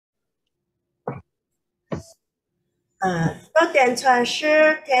糕点传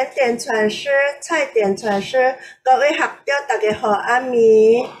师、甜点传师、菜点传师，各位学者大家好，暗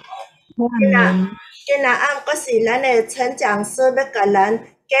暝。今仔暗阁是咱的陈讲师要甲咱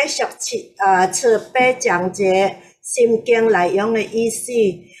继续慈悲讲解心经内容的意思。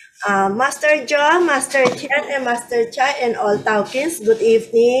Master John, Master Chen, and Master Chai, and all Taokins, good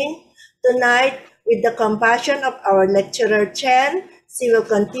evening. Tonight, with the compassion of our lecturer Chen, she will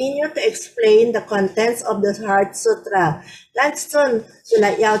continue to explain the contents of the Heart Sutra. 咱阵就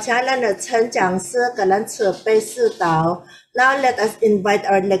来邀请咱的陈讲师甲咱慈悲示导。Now let us invite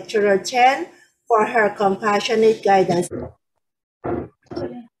our lecturer Chen for her compassionate guidance.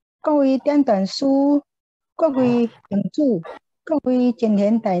 各位点传师、各位同主、各位真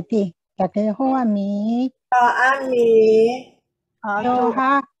贤大弟，大家好暗暝。好暗暝。哟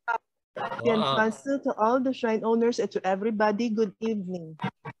哈。点传师 to all the shrine owners and to everybody, good evening.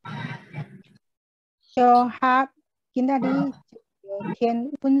 哟哈，今仔日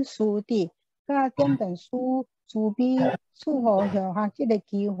天温师弟，甲点传师慈悲祝福哟哈，这个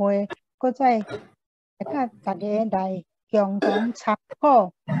机会，搁再甲大家来共同参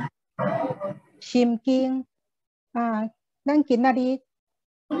考心经咱今仔日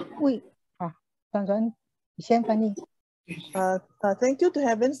传先翻译。Thank you to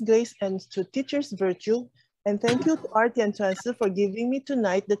Heaven's grace and to Teacher's virtue, and thank you to Art and Transfer for giving me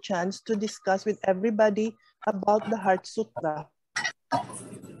tonight the chance to discuss with everybody about the Heart Sutra.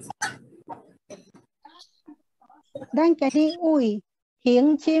 咱今日为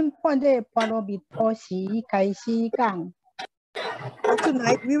行深般若波罗蜜多时开始讲。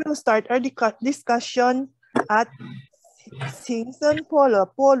Tonight we will start our discussion at 行深般若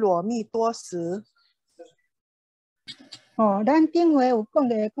波罗蜜多时。咱顶回有讲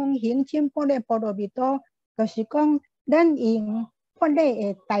的讲行深般若波罗蜜多，就是讲咱用般若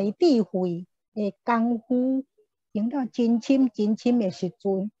的大智慧的功夫，用到真深真深的时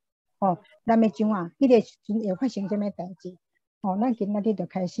阵，咱要怎啊？迄个时阵会发生什么代志？咱今仔日就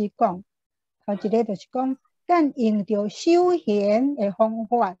开始讲。头一个就是讲，咱用着修贤的方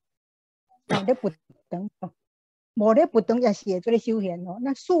法，咧不长，无咧不长也是会做咧修贤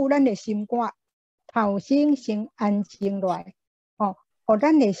咱使咱的心肝头先安静落来，互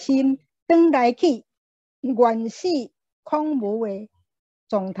咱的心转来去原始空无的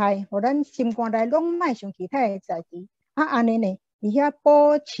状态，互咱心肝内拢莫想其他的代志，安尼呢，而遐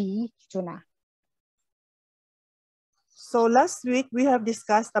保持一阵啊。So last week we have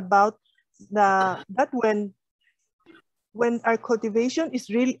discussed about that when our cultivation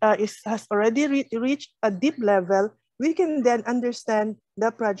has already reached a deep level, we can then understand the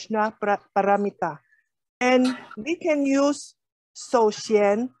prajna paramita, and we can use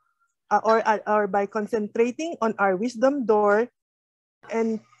Xian or by concentrating on our wisdom door,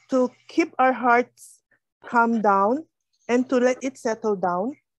 and to keep our hearts calm down and to let it settle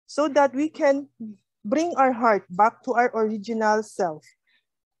down, so that we can bring our heart back to our original self,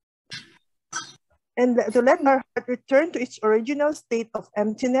 and to let our heart return to its original state of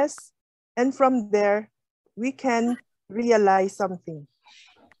emptiness, and from there we can realize something.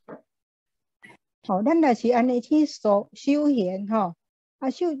 咱若是安尼去修贤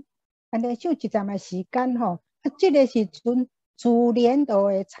安尼修一阵的时间这个时阵自然就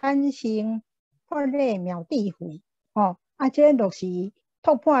会产生般若妙智慧这就是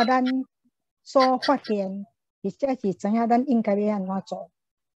突破咱所发现，或者是知影咱应该要安怎做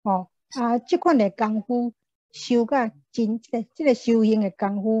这款的功夫修到真，这个修行的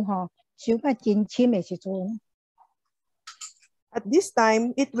功夫修到真深的时阵。At this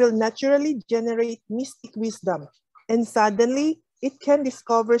time, it will naturally generate mystic wisdom, and suddenly it can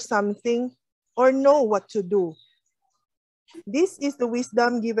discover something or know what to do. This is the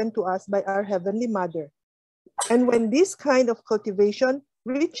wisdom given to us by our Heavenly Mother. And when this kind of cultivation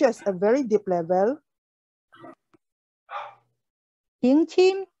reaches a very deep level, 行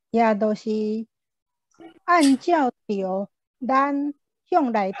深也就是按照着咱向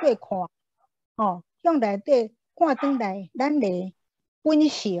内底看向内底看转来咱的本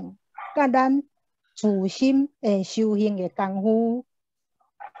性甲咱自心的修行的功夫。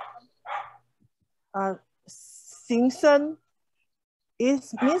行深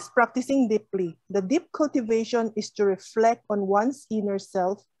means practicing deeply. The deep cultivation is to reflect on one's inner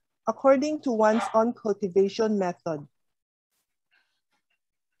self according to one's own cultivation method.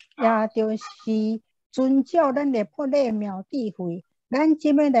 也就是遵照咱的般若妙智慧，咱即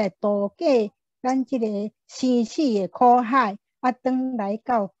要来渡过咱这个生死的苦海，转来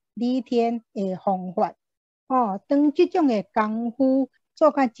到理天的方法。当这种的功夫做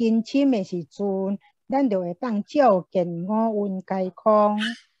较真深的时阵，咱就会当照见五蕴皆空。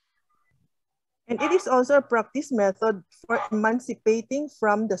And it is also a practice method for emancipating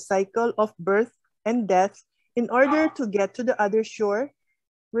from the cycle of birth and death in order to get to the other shore,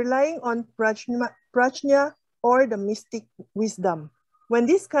 relying on prajna or the mystic wisdom. When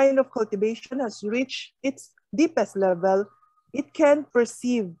this kind of cultivation has reached its deepest level, it can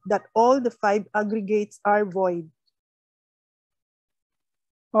perceive that all the five aggregates are void.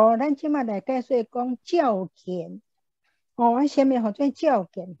 咱即马来解说讲照见，什么叫做照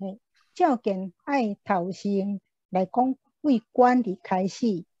见？照见爱头先来讲为观理开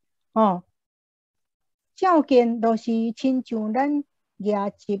始，照见就是亲像咱举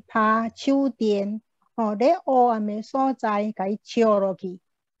一拍手电，咧黑暗的所在，甲伊照落去，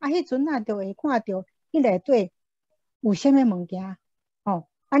迄阵就会看到迄内底有啥物物件，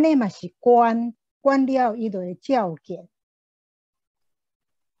安尼嘛是观了，伊就会照见。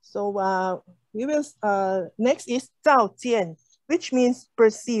So we will next is 照见, which means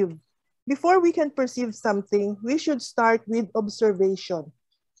perceive. Before we can perceive something, we should start with observation.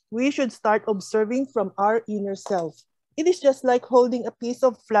 We should start observing from our inner self. It is just like holding a piece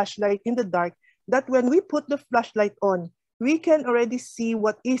of flashlight in the dark, that when we put the flashlight on, we can already see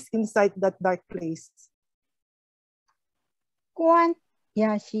what is inside that dark place. 观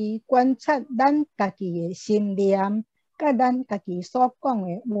也是观察咱家己的心念，甲咱家己所讲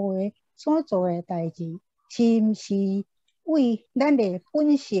的话、所做的代志，是毋是为咱的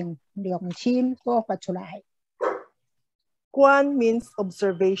本性良心所发出来。Kuan means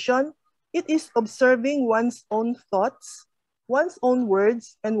observation. It is observing one's own thoughts, one's own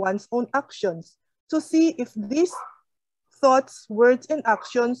words, and one's own actions to see if these thoughts, words, and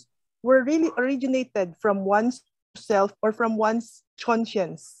actions were really originated from one's self or from one's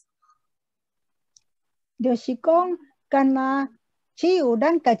conscience. 就是讲，敢若只有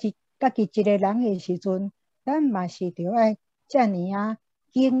咱家己一个人的时阵，咱嘛是着爱遮尔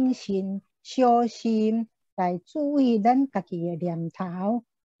谨慎小心来注意咱家己的念头。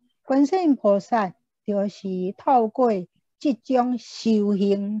观世音菩萨就是透过这种修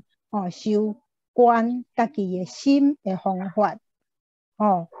行，修观家己的心的方法，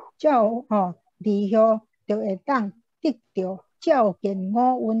离后就会当得到照见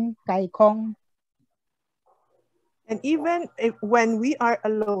五蕴皆空。And even when we are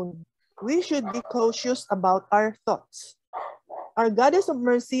alone, we should be cautious about our thoughts. Our Goddess of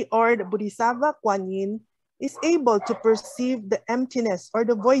Mercy, or the Bodhisattva Kuan Yin, is able to perceive the emptiness or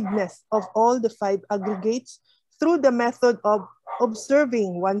the voidness of all the five aggregates through the method of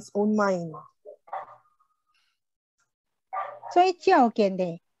observing one's own mind. 所以照见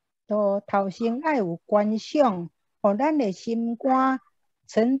咧，就头先爱有观想，互咱的心肝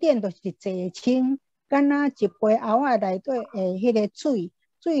沉淀，就是坐清，敢若一杯喉仔内底的迄个水，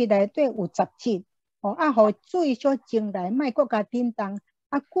水内底有杂质，互水小静来，莫搁甲叮当，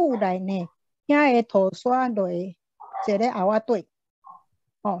久来呢，遐个土沙落坐咧喉仔底，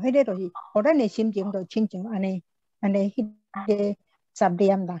迄个就是互咱的心情就亲像安尼，迄个杂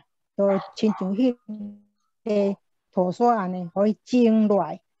念啦，就亲像迄个土沙安尼，互伊静落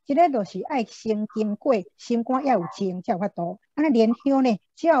来。这个就是爱先经过，心肝要有静才有法度。然后呢，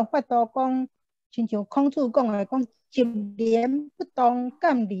才有法度讲，亲像孔子讲的，讲一念不动，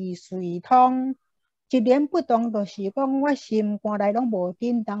敢离随通。一念不动，就是讲我心肝内拢无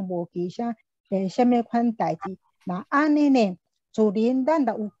叮当，无记啥什么款代志。那安尼呢，自然咱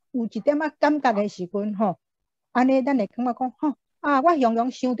就有一点感觉的时阵，安尼咱会感觉讲，我雄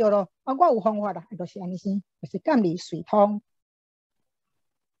雄想到咯，我有方法啦，就是安尼先，就是敢离随通。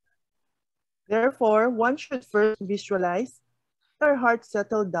Therefore, one should first visualize our heart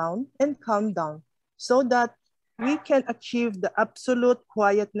settle down and calm down so that we can achieve the absolute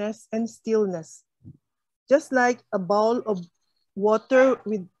quietness and stillness. Just like a bowl of water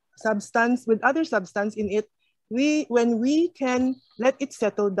with other substance in it, when we can let it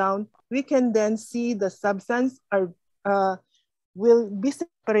settle down, we can then see the substance will be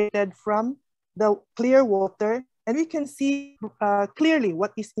separated from the clear water, and we can see clearly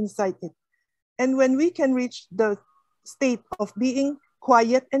what is inside it. And when we can reach the state of being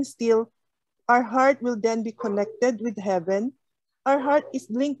quiet and still, our heart will then be connected with heaven. Our heart is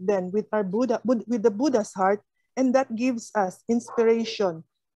linked then with with the Buddha's heart, and that gives us inspiration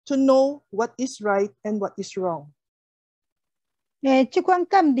to know what is right and what is wrong. 这款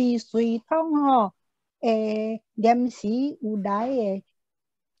感离随通念时有来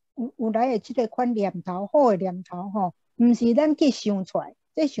的这个款念头，好的念头唔是咱去想出来，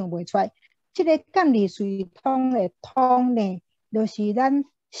这想袂出来。这个感离随通的通呢，就是咱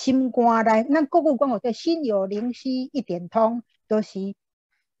心肝内，咱国语讲叫心有灵犀一点通，就是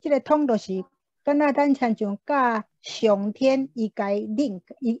这个通，就是敢若咱亲像甲上天伊该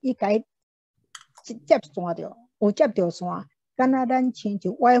接线着，有接着线，敢若咱亲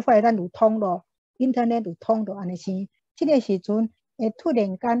像 WiFi 咱有通路 ，Internet 有通路安尼生，即个时阵会突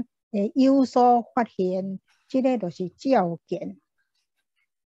然间会有所发现，即个就是照见。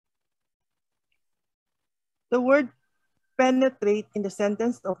The word penetrate in the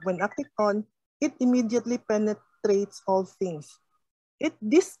sentence of when acted on, it immediately penetrates all things.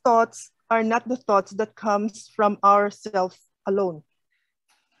 These thoughts are not the thoughts that comes from ourself alone.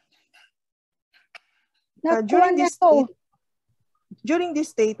 During this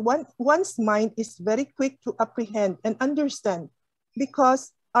state, one's mind is very quick to apprehend and understand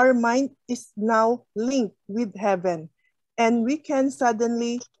because our mind is now linked with heaven, and we can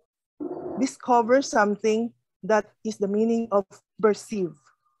suddenly discover something that is the meaning of perceive.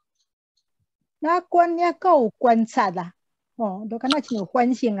 那观也够有观察啦，就敢若像有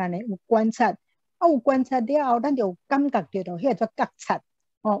反省安尼，有观察，有观察了后，咱就感觉到迄个觉察，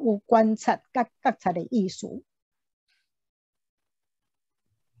有观察觉察的意思。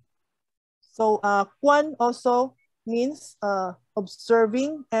So, Kuan also means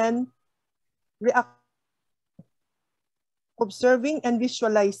observing and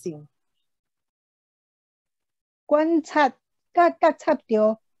visualizing. 观察甲觉察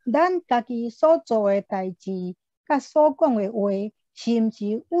到咱家己所做的代志，甲所讲的话，是毋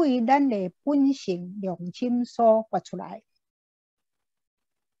是为咱的本性良心所发出来？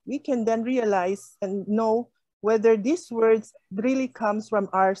 We can then realize and know whether these words really comes from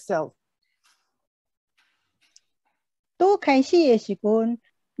ourselves. 拄开始的时阵，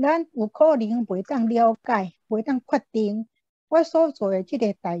咱有可能袂当了解，袂当确定我所做的即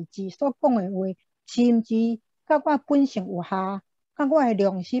个代志，所讲的话，是毋是甲我本性有合，甲我的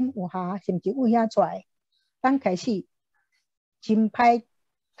良心有合，是毋是为遐出来？咱开始真歹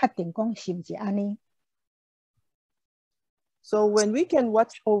确定讲是毋是安尼。So when we can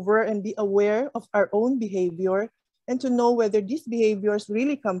watch over and be aware of our own behavior and to know whether these behaviors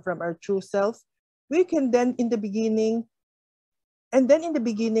really come from our true self, we can then in the beginning,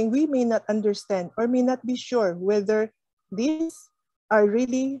 we may not understand or may not be sure whether these are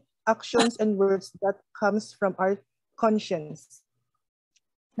really actions and words that comes from our conscience.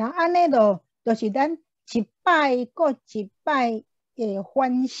 那安尼就是咱一摆过一摆的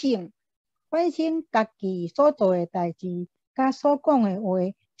反省，反省家己所做的代志，甲所讲的话，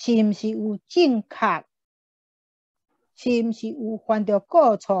是毋是有正确？是毋是有犯着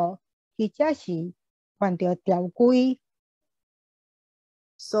过错，或者是犯着条规？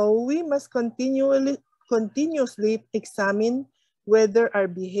 So we must continuously examine whether our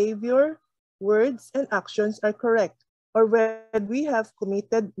behavior, words, and actions are correct, or whether we have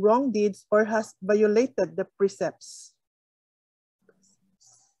committed wrong deeds or has violated the precepts.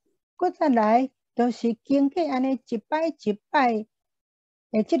 搁再来，就是经过安尼一摆一摆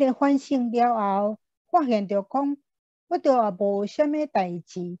的即个反省了后，发现着讲，我着也无啥物代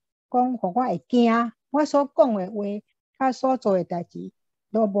志，讲互我会惊，我所讲的话，甲所做的代志。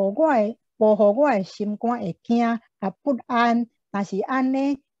都无互我的心肝会惊也不安，若是安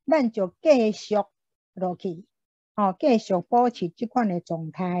尼，咱就继续落去，继续保持这款的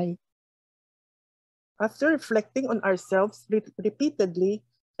状态。After reflecting on ourselves repeatedly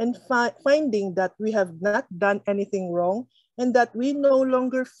and finding that we have not done anything wrong and that we no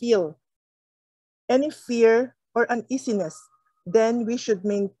longer feel any fear or uneasiness, then we should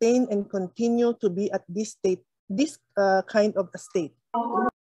maintain and continue to be at this state, this kind of a state.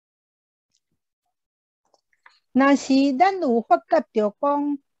 若是咱有发觉到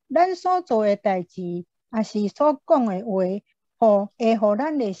讲，咱所做的代志，也是所讲的话，会互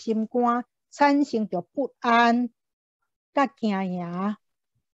咱的心肝产生着不安、甲惊惶。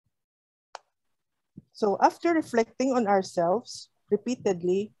So after reflecting on ourselves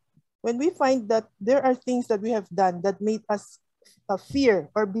repeatedly, when we find that there are things that we have done that made us fear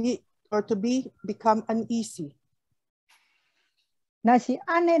or become uneasy. 若是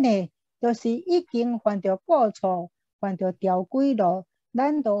安尼呢，就是已经犯着过错，犯着条规了，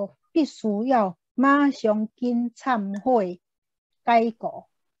咱就必须要马上紧忏悔改过。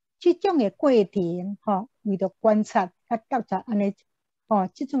这种的过程，为着观察甲觉察安尼，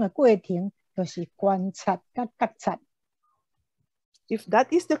这种的过程就是观察甲觉察。If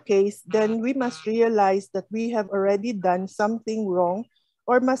that is the case, then we must realize that we have already done something wrong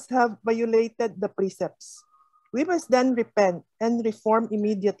or must have violated the precepts. We must then repent and reform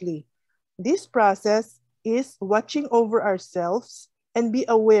immediately. This process is watching over ourselves and be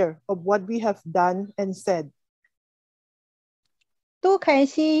aware of what we have done and said. 拄开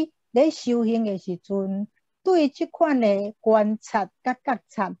始咧修行的时阵，对这款的观察甲觉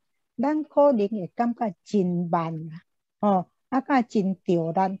察，咱可能会感觉真慢啊，甲真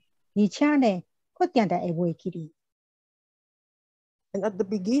着难，而且呢，我定定会袂记哩。 And at the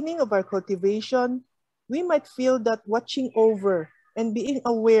beginning of our cultivation, we might feel that watching over and being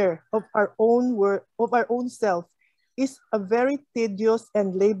aware of our own self is a very tedious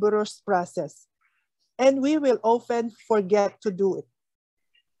and laborious process, and we will often forget to do it.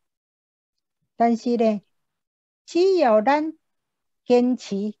 但是咧，只要咱坚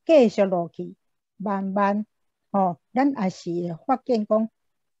持继续落去，慢慢咱也是会发现讲，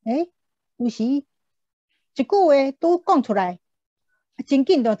有时一句话拄讲出来，真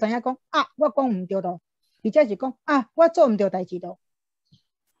紧就知影讲啊，我讲唔对咯，或者是讲啊，我做唔对代志咯。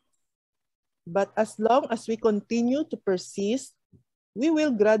 But as long as we continue to persist, we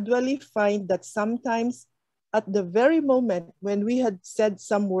will gradually find that sometimes at the very moment when we had said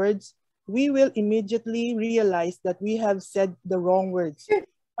some words, we will immediately realize that we have said the wrong words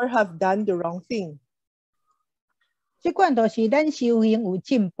or have done the wrong thing. 即款就是咱修行有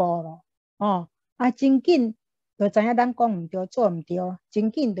进步咯，真紧就知影咱讲唔对，做唔对，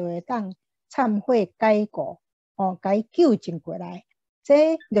真紧就会当忏悔改过，改纠正过来。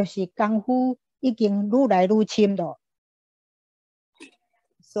这就是功夫已经愈来愈深咯。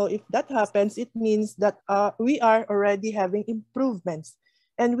 So if that happens, it means that we are already having improvements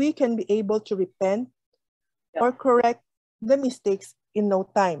and we can be able to repent or correct the mistakes in no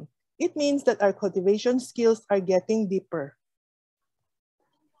time. It means that our cultivation skills are getting deeper.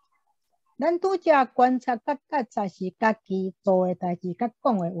 咱拄则观察觉是家己做的代志、甲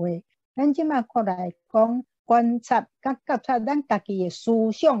讲的话，咱即马看来讲观察甲觉察咱家己的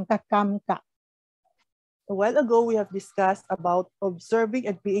思想甲感觉。 A while ago, we have discussed about observing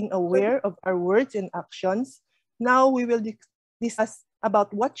and being aware of our words and actions. Now we will discuss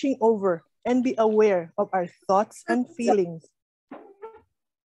about watching over and be aware of our thoughts and feelings.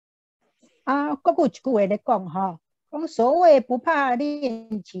 搁有一句话咧讲讲所谓不怕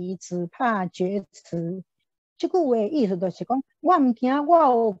练习，只怕觉迟。这句话意思就是讲，我唔惊我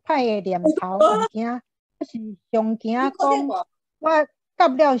有歹的念头，唔惊，我是上惊讲我觉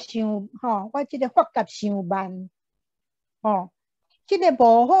了伤我这个发觉伤慢这个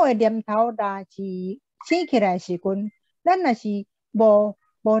无好的念头，若是生起来时阵，咱若是无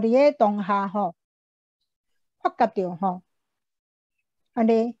伫个当下发觉到安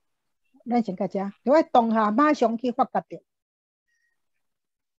尼。 咱先到这，因为当下马上去发觉到。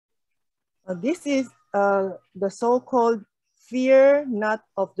This is the so-called fear not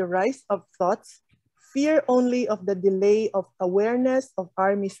of the rise of thoughts, fear only of the delay of awareness of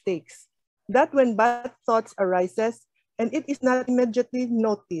our mistakes. That when bad thoughts arises and it is not immediately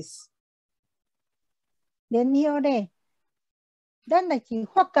noticed. 然后咧，咱若是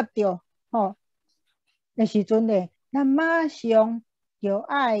发觉到的时阵咧，咱马上就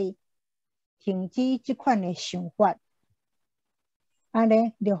爱 停止这款的想法，安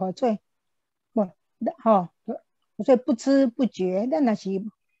尼就好做所以不知不觉，咱若是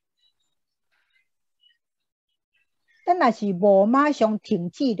无马上停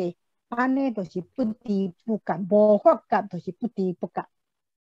止咧，安尼就是不知不觉，无发觉就是不知不觉。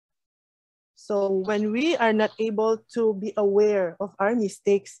 So when we are not able to be aware of our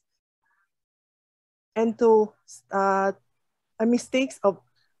mistakes and to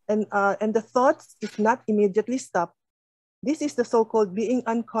and the thoughts is not immediately stopped, this is the so-called being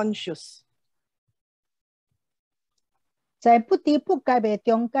unconscious. 在不知不觉的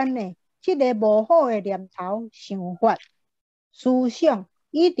中间呢，这个无好的念头、想法、思想，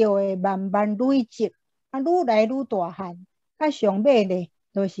伊就会慢慢累积，愈来愈大汉，上尾呢，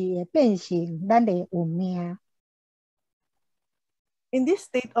就是会变成咱的运命。 In this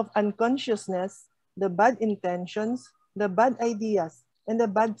state of unconsciousness, the bad intentions, the bad ideas, and the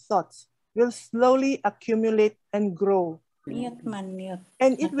bad thoughts will slowly accumulate and grow.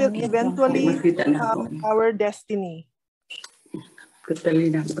 And it will eventually become our destiny.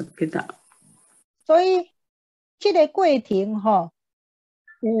 所以，这个过程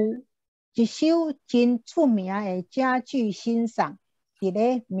有一首真出名的佳句欣赏，伫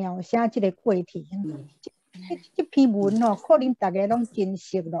咧描写这个过程。这篇文可能大家拢真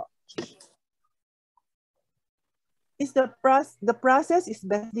熟咯。 The process is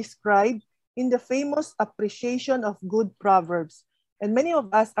best described in the famous appreciation of good proverbs, and many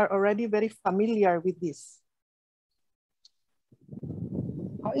of us are already very familiar with this.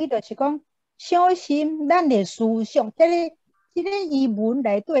 伊就是讲，小心咱的思想。这个译文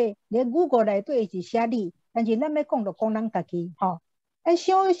内底，咧语句内底是写你，但是咱要讲就讲咱家己要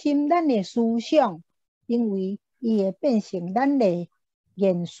小心咱的思想，因为伊会变成咱的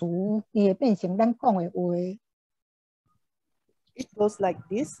言辞，伊会变成咱讲的话。 It goes like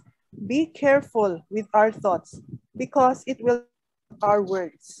this: be careful with our thoughts, because it will our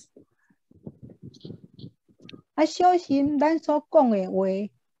words. 小心咱所讲的话，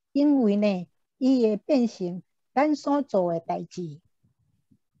因为呢，伊会变成咱所做的代志。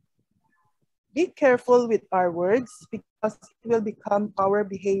Be careful with our words because it will become our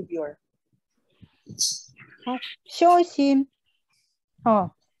behavior. 小心，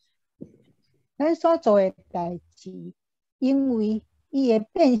咱所做的代志，因为伊会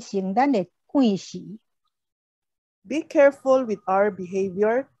变成咱的惯势。Be careful with our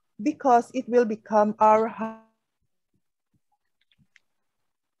behavior because it will become our habit.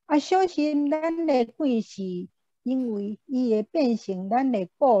 小心咱的惯势，因为伊会变成咱的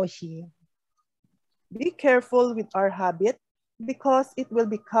个性。Be careful with our habit because it will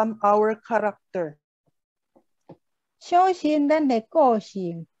become our character. 小心咱的个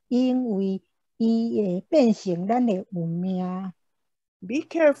性，因为伊会变成咱的运命。Be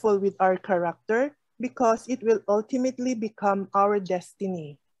careful with our character because it will ultimately become our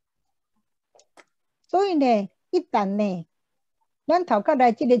destiny. 所以呢，一旦呢，咱头壳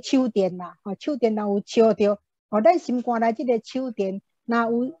内这个手电啦，手电若有照到，咱心肝内这个手电，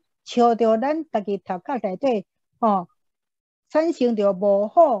若有照到咱家己头壳内底，产生着无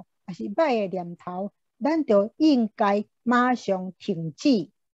好还是歹的念头，咱就应该马上停止。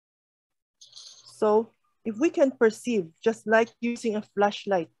So, if we can perceive, just like using a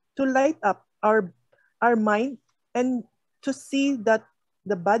flashlight to light up our mind and to see that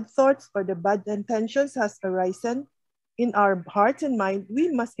the bad thoughts or the bad intentions has arisen in our heart and mind, we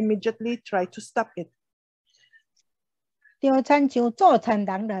must immediately try to stop it. 就亲像做田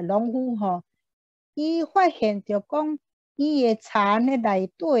人的农夫伊发现着讲，伊的田的内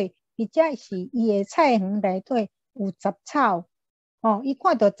底，或者是伊的菜园内底有杂草，伊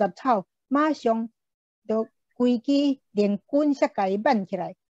看到杂草，马上就规支连棍才甲伊挽起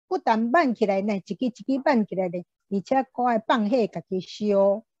来，不但挽起来呢，一支一支挽起来呢，而且搁爱放火，家己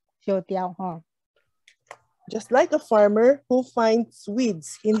烧掉Just like a farmer who finds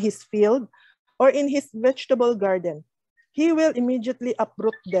weeds in his field or in his vegetable garden, he will immediately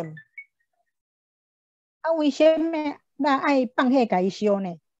uproot them. 为什么咱爱放火甲伊烧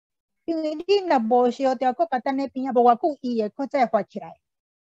呢？因为你若无烧掉，搁甲等咧边啊，无偌久伊会搁再发起来。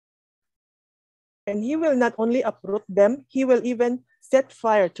And he will not only uproot them, he will even set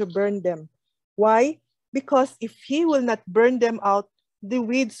fire to burn them. Why? Because if he will not burn them out, the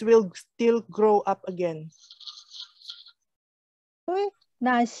weeds will still grow up again. 所以，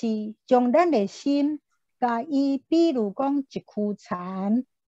若是将咱的心，甲伊比如讲一枯田，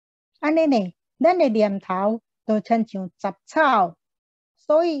安尼呢，咱的念头就亲像杂草。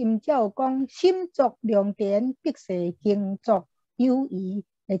所以，毋才有讲心作良田，必须经作有余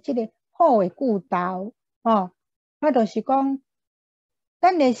的这个好的句道就是讲，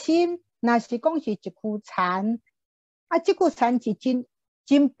咱的心若是讲是一枯田，这句田是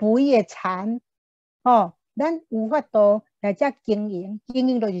真肥的田，咱有法度来遮经营，经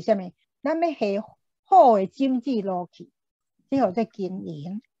营就是啥物？咱要下好的经济落去，这叫做经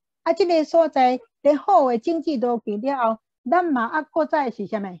营。这个所在咧好的经济落去了后，咱嘛搁再是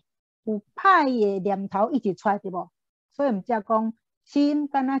啥物？有歹的念头一直出来，对无？所以毋则讲心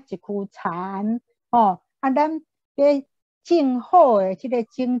敢若一枯田，咱咧种好的即个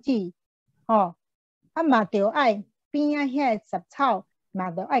经济，嘛着爱边仔遐的杂草，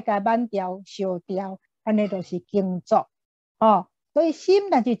嘛着爱甲挽掉、烧掉，安尼就是耕作，所以心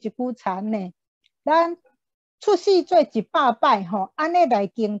若是一枯田呢，咱出世做100摆，安尼来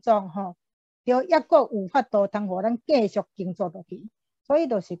耕作，就抑阁有法度通互咱继续耕作落去。所以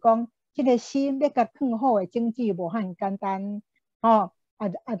就是讲，即个心要甲更好的经济无遐简单，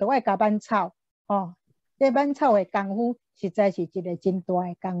着爱甲挽草，这挽草的功夫实在是一个真大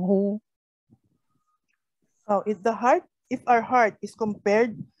的功夫。If our heart is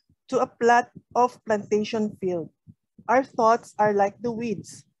compared to a plot of plantation field, our thoughts are like the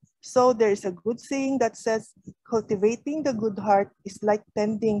weeds. So there is a good saying that says, cultivating the good heart is like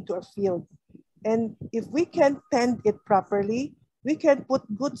tending to a field. And if we can tend it properly, we can put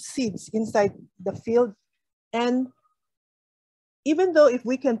good seeds inside the field. And even though if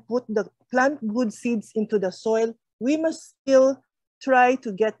we can plant good seeds into the soil, we must still try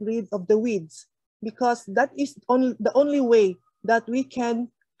to get rid of the weeds, because that is the only way that we can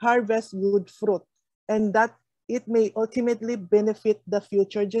harvest good fruit, and that it may ultimately benefit the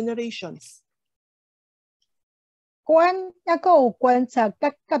future generations. 还阁有观察甲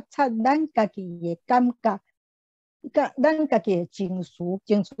觉察咱家己的感觉，甲咱家己的情绪，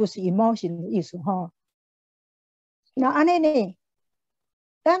情绪是 emotion 的意思那安尼呢，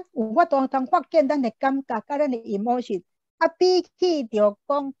咱有法度通发现咱的感觉甲咱的 emotion，比起着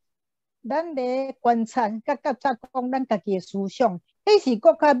讲咱咧观察甲觉察讲咱家己的思想，迄是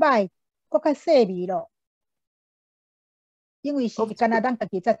搁较歹，搁较细微咯。因为是干那咱自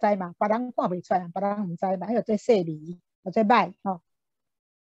己才知嘛，别人看袂出来，别人唔知嘛，迄個做細膩，或者歹哦。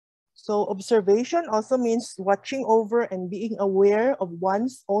So observation also means watching over and being aware of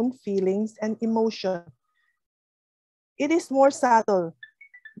one's own feelings and emotion. It is more subtle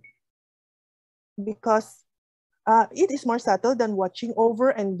because it is more subtle than watching over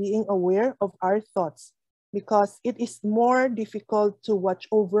and being aware of our thoughts because it is more difficult to watch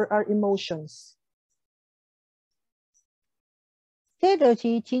over our emotions. 這就是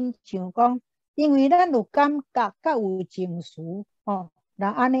親像講，因為咱有感覺，甲有情緒，哦，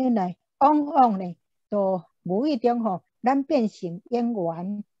那安尼呢，往往呢，就無意中吼，咱變成演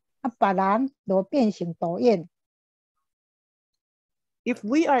員，啊，別人就變成導演。If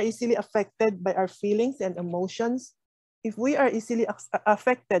we are easily affected by our feelings and emotions, if we are easily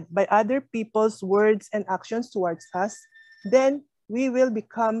affected by other people's words and actions towards us, then we will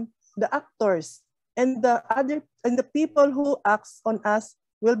become the actors, and the people who acts on us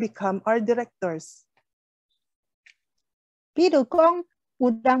will become our directors. 比如講，有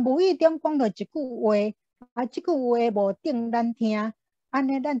人無意中講到一句話，啊，這句話無等咱聽，安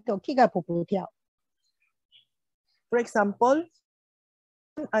尼咱就起個噗噗跳。For example,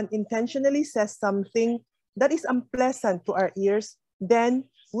 unintentionally says something that is unpleasant to our ears, then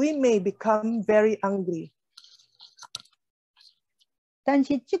we may become very angry. 但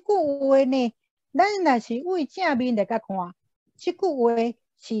是這句話呢，咱若是為正面來甲看，這句話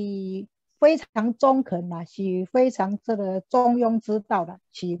是非常中肯啦，是非常這個中庸之道啦，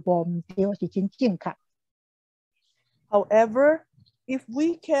是無唔對，是真正確。However, if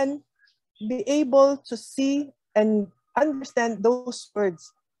we can be able to see and understand those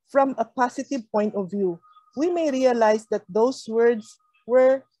words from a positive point of view, we may realize that those words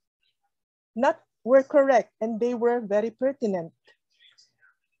were correct and they were very pertinent.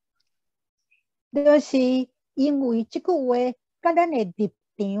 就是因為這句話甲咱的立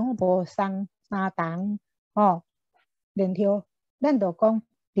場無相同，哦，然後咱就講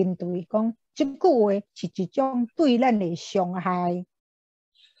面對講，這句話是一種對咱的傷害。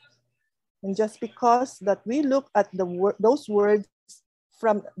And just because that we look at those words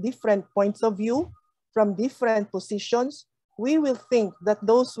from different points of view, from different positions, we will think that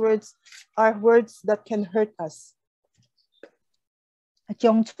those words are words that can hurt us.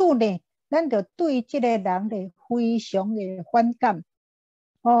 從此呢，咱就對這個人的非常的反感，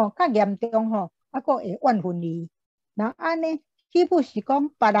哦，較嚴重吼，啊，佫會怨恨伊。那安尼，豈不是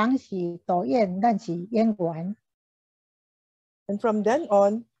講別人是導演，咱是演員？ And from then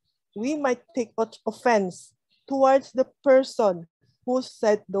on, we might take offense towards the person who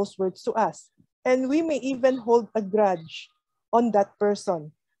said those words to us. And we may even hold a grudge on that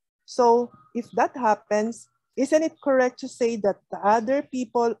person. So if that happens, isn't it correct to say that the other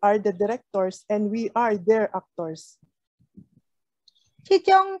people are the directors and we are their actors? 這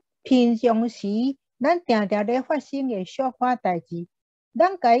種平常時咱常常咧發生嘅小可代志，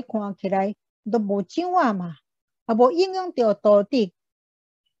咱家看起來都無怎啊嘛，也無影響到道德，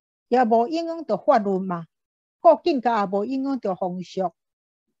也無影響到法律嘛，個更加也無影響到風俗，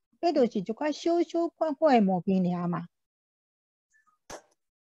迄就是一塊小小塊塊嘅毛病爾嘛。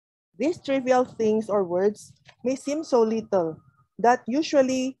These trivial things or words may seem so little that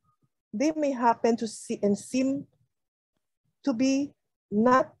usually they may happen to see and seem to be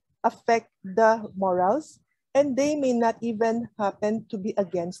not affect the morals, and they may not even happen to be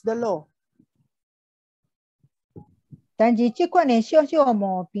against the law. 但是這款嘅小小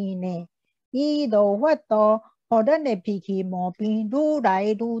毛病呢，伊就法度，互咱嘅脾氣毛病愈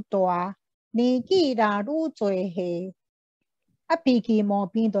來愈大，年紀若愈濟歲，啊脾氣毛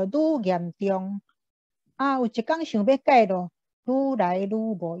病就愈嚴重，啊有一天想要改咯，愈來愈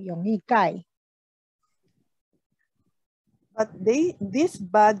無容易改。But these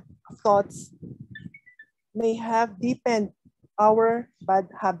bad thoughts may have deepened our bad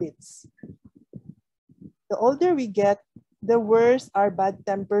habits. The older we get, the worse our bad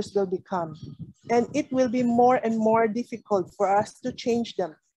tempers will become, and it will be more and more difficult for us to change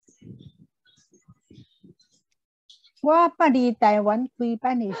them. 我捌嚟台灣開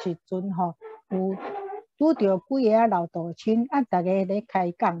班嘅時陣，吼，有拄到幾個老道親，啊，大家咧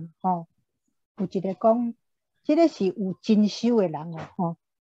開講，吼，有一個講，這個是有真修嘅人哦，吼，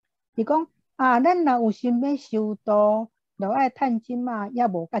伊講啊，咱若有心要修道，就愛趁錢啊，也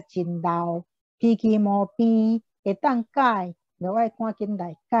無甲真老，脾氣毛病會當改，就愛趕緊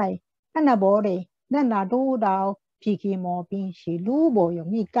來改，啊，若無咧，咱若愈老，脾氣毛病是愈無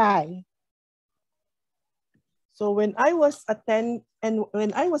容易改。So when I was attending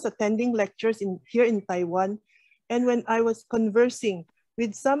lectures here in Taiwan, and when I was conversing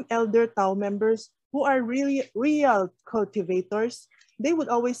with some elder Tao members who are really real cultivators, they would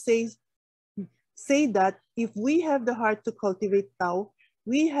always say that if we have the heart to cultivate Tao,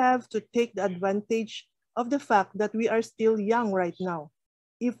 we have to take the advantage of the fact that we are still young right now.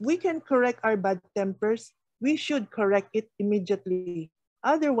 If we can correct our bad tempers, we should correct it immediately.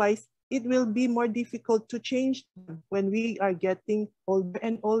 Otherwise, it will be more difficult to change them when we are getting older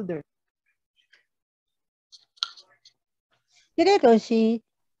and older. 这个就是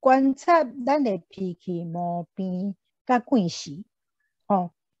观察咱的脾气毛病甲惯势，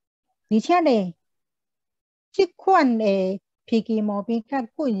哦，而且呢，这款的脾气毛病甲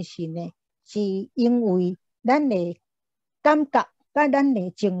惯势呢，是因为咱的感觉甲咱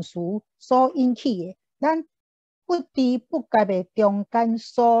的情绪所引起的，咱不知不觉的中间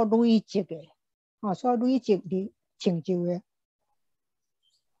所累积的，所累积的成就的。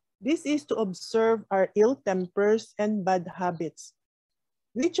This is to observe our ill tempers and bad habits,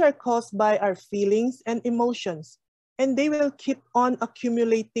 which are caused by our feelings and emotions, and they will keep on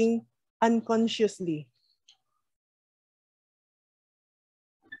accumulating unconsciously.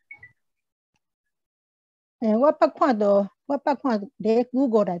 我捌看咧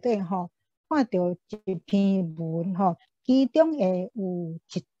Google 内底看到一篇文其中会有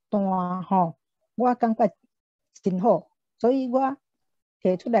一段我感觉真好，所以我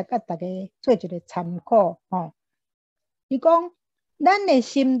提出来甲大家做一个参考伊讲，咱的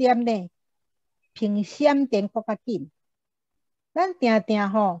心念呢，平闪电搁较紧，咱定定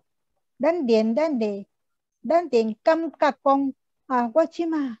咱连感觉讲我即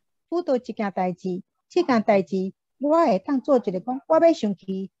马拄到一件代志。这件代志，我会当做一个讲，我要生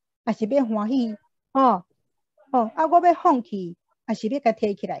气，还是要欢喜，我要放弃，还是要甲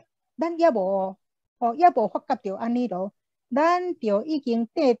提起来？咱也无发觉到安尼咯，咱就已经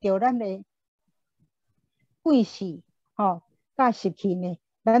得到咱的惯势，甲习气呢，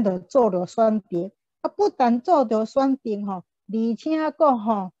咱就做着选择，不但做着选择而且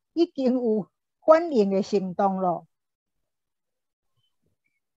个已经有反应的行动咯。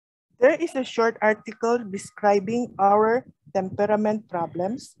There is a short article describing our temperament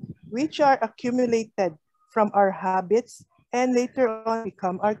problems, which are accumulated from our habits and later on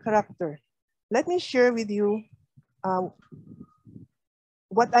become our character. Let me share with you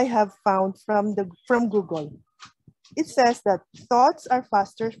what I have found from Google. It says that thoughts are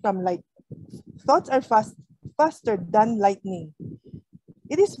faster than lightning.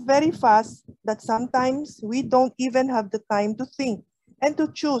 It is very fast that sometimes we don't even have the time to think and to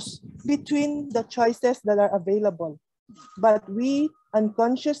choose between the choices that are available. But we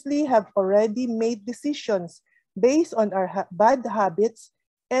unconsciously have already made decisions based on our bad habits,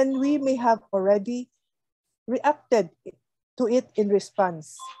 and we may have already reacted to it in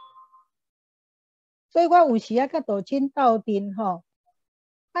response. 所以我有时甲杜亲斗阵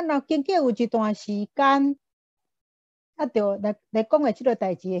若经过有一段时间，就来讲的这个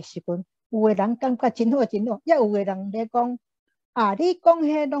代志的时阵，有的人感觉真好真好，也有的人咧讲。你讲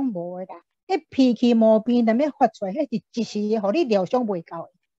迄拢无诶啦，迄脾气毛病踮咧发出来，迄是一时互你疗伤袂到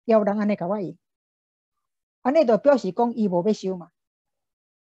诶。也有人安尼甲我讲，安尼就表示讲伊无要修嘛。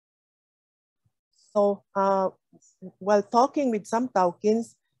So, while talking with some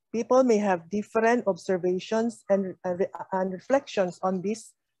Taokins, people may have different observations and reflections on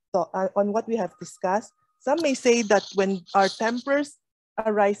this, on what we have discussed. Some may say that when our tempers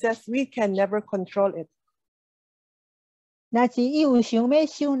arises, we can never control it. 若是伊有想要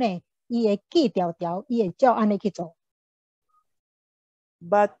修呢，伊会记条条，伊会照安尼去做。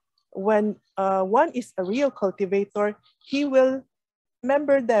But when one is a real cultivator, he will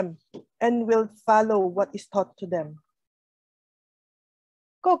remember them and will follow what is taught to them.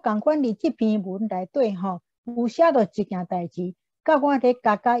 佫共款伫即篇文内底有写到一件代志，甲我咧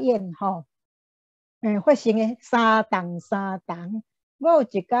家宴发生诶三重。我有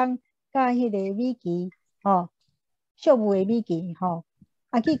一工甲迄个美琪宿务的美琪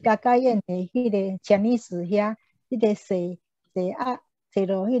去家宴的迄个千里寺遐，迄个坐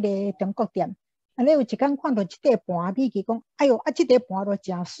落迄个中国店。安尼有一工看到即块盘，美琪讲：“哎哟，即块盘都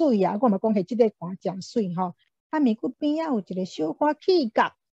真水啊！”我嘛讲：“嘿，即块盘真水吼。”毋过边仔有一个小可气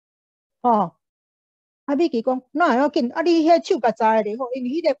角美琪讲：“哪会要紧？你迄手甲扎咧好，因为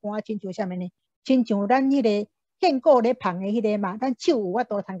迄个盘亲像啥物呢？亲像咱迄个献果咧芳的迄个嘛，咱手有法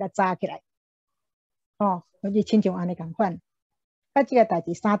度通甲扎起来。”就是亲像安尼共款，甲即个代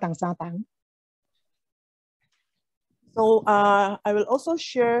志三重。So I will also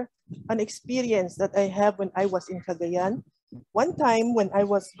share an experience that I have when I was in Cagayan. One time when I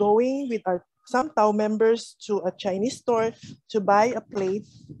was going with some Tao members to a Chinese store to buy a plate,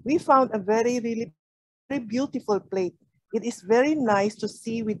 we found a really beautiful plate. It is very nice to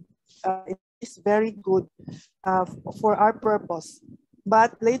see with is very good for our purpose.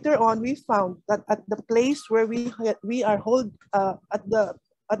 But later on, we found that at the place where we are at the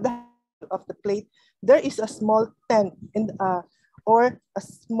of the plate, there is a small tent or a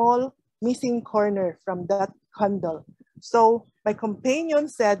small missing corner from that handle. So my companion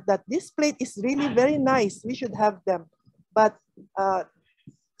said that this plate is really very nice. We should have them. But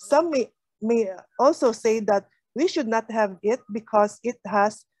some may also say that we should not have it because it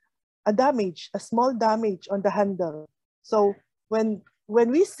has a small damage on the handle. So when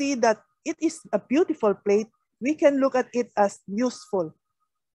we see that it is a beautiful plate, we can look at it as useful.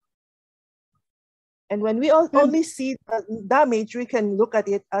 And when we only see damage, we can look at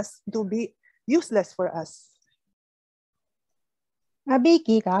it as to be useless for us. 美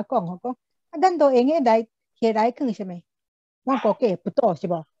琪甲我讲，讲咱都用个来摕来放什么？我估计不多是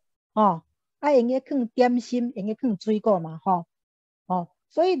无？用个放点心，用个放水果嘛，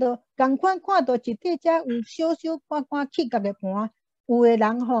所以就共款看到一块遮有小小看看气角的盘，有的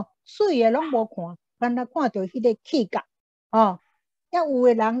人水的拢无看，单单看到迄个气角，也有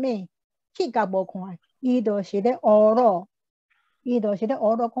的人呢气角无看，伊就是咧乌络，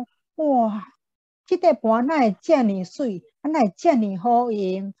讲哇，这个盘哪会遮尔水，哪会遮尔好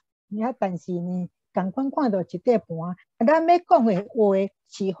用？但是呢，共款看到一块盘，咱要讲的话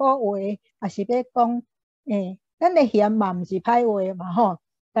是好话，也是要讲咱的嫌嘛，毋是歹话嘛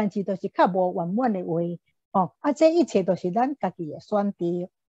但是就是较无圆满的话这一切都是咱家己的选择。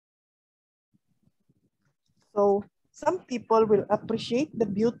So some people will appreciate the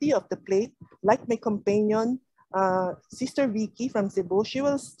beauty of the plate, like my companion, Sister Vicky from Cebu.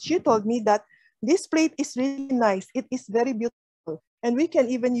 She told me that this plate is really nice. It is very beautiful, and we can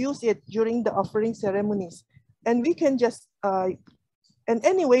even use it during the offering ceremonies. And we can just and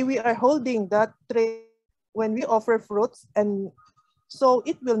anyway, we are holding that tray when we offer fruits, and so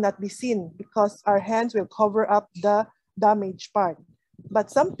it will not be seen because our hands will cover up the damaged part. But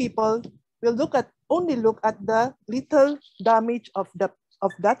some people will only look at the little damage of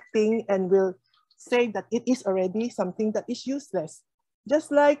that thing and will say that it is already something that is useless.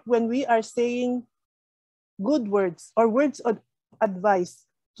 Just like when we are saying good words or words of advice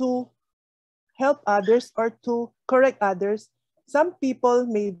to help others or to correct others, some people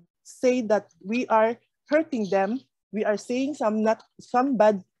may say that we are hurting them. We are saying some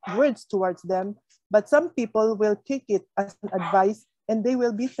bad words towards them, but some people will take it as an advice and they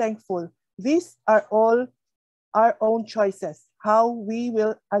will be thankful. These are all our own choices, how we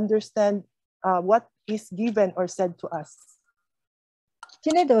will understand what is given or said to us.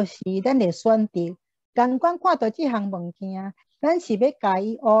 这个就是咱的选择。刚刚看到这项物件，咱是要甲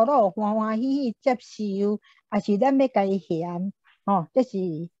伊乌络欢欢喜喜接受，还是咱要甲伊嫌？这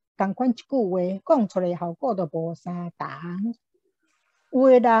是同款一句话讲出来效果都无相同。有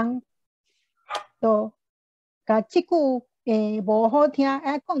的人就甲这句无好听，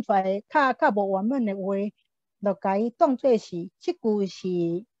讲出来较无圆满的话，就甲伊当作是这句话是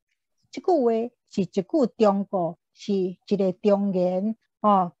一句忠告，是一个忠言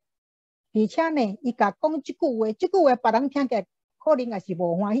而且呢，伊甲讲这句话别人听起来可能也是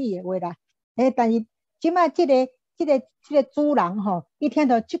无欢喜的话啦。但是即摆这个主人伊听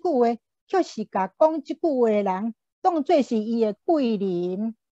到这句话，却是甲讲这句话的人当作是伊的贵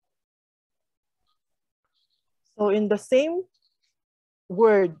人。So in the same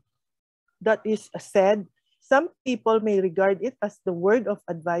word that is said, some people may regard it as the word of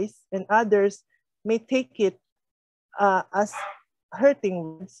advice, and others may take it as hurting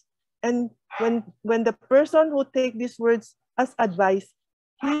words. And when the person who take these words as advice,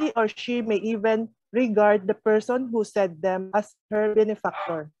 he or she may even regard the person who said them as her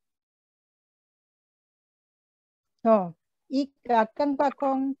benefactor. 伊甲感觉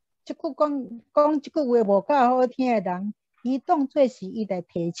讲这句话无够好听的人，伊当作是伊来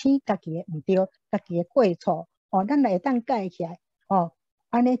提醒家己的毋对，家己的过错咱会当改起来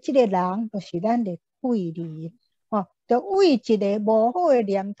安尼这个人就是咱的贵人就为一个无好的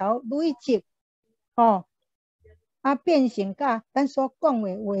念头累积变成甲咱所讲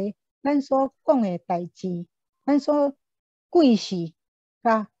的话，咱所讲的代志，咱所贵事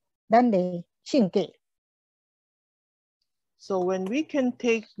甲咱的性格。So when we can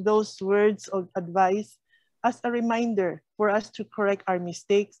take those words of advice as a reminder for us to correct our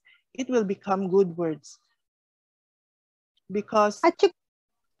mistakes, it will become good words. Because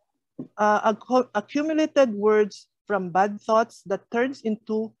accumulated words from bad thoughts that turns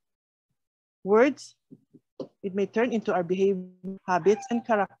into words, it may turn into our behavior, habits, and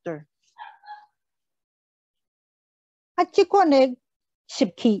character. 这款的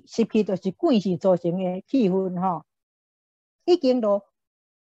湿气就是贵气造成的气氛已经都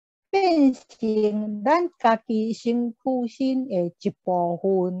变成咱家己身躯身的一部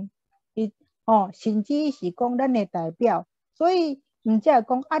分，甚至是讲咱的代表。所以唔只係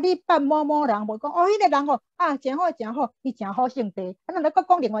講你捌某某人，無講迄個人真好真好，伊真好性地。咱若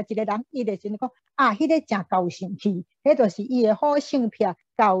講另外一個人，伊就先講迄個真高性氣，迄就是伊的好性癖、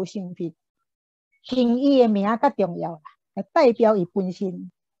高性癖。聽伊的名較重要啦，代表伊本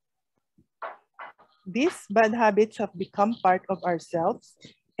身。These bad habits have become part of ourselves,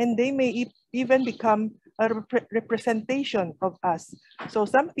 and they may even become a representation of us. So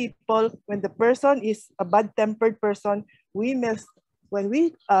some people, when the person is a bad-tempered person, when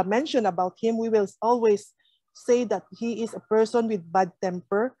we mention about him, we will always say that he is a person with bad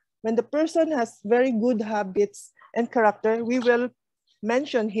temper. When the person has very good habits and character, we will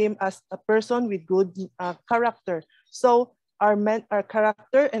mention him as a person with good character. So our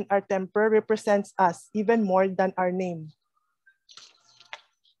character and our temper represents us even more than our name.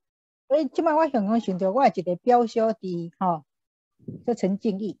 所以即摆我想到我一个表小弟叫陈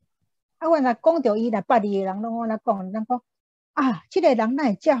敬义。我若讲到伊若捌伊的人，拢我若讲，咱讲这个人哪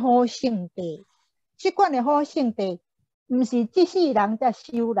会遮好性地？即款的好性地，毋是即世人才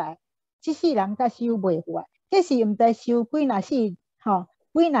修来，即世人才修袂出来，这是毋知修几若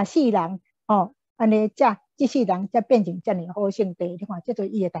世人安尼即世人才变成遮尔好性地。你看，这就是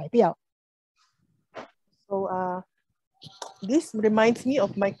伊的代表。So this reminds me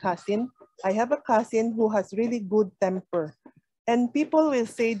of my cousin. I have a cousin who has really good temper, and people will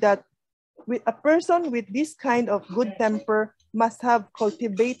say that a person with this kind of good temper must have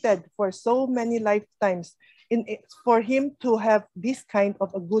cultivated for so many lifetimes for him to have this kind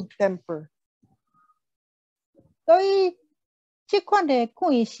of a good temper. 所以这款的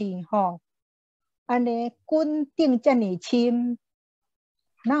关系安尼根顶遮尔深，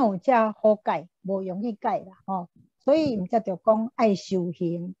哪有遮好改，无容易改啦所以毋则就讲爱修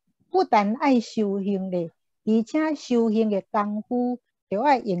行，不但爱修行咧，而且修行的功夫就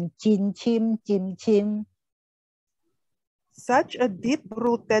要用真深真深。Such a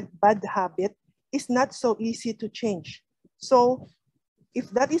deep-rooted bad habit is not so easy to change. So, if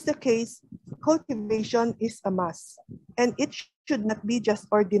that is the case, cultivation is a must. And it should not be just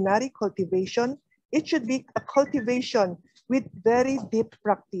ordinary cultivation. It should be a cultivation with very deep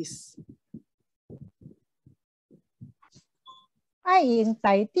practice. 爱用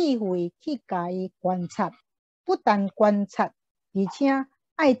大智慧去甲伊观察，不但观察，而且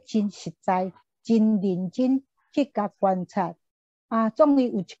爱真实在、真认真去甲观察。终于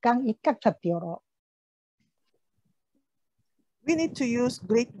有一天伊觉察到了。We need to use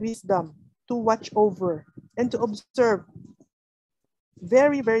great wisdom to watch over and to observe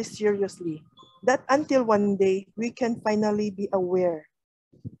very, very seriously, that until one day we can finally be aware.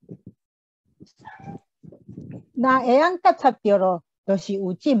 那会晓觉察到咯，就是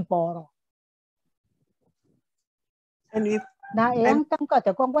有进步咯。And if 那会晓感觉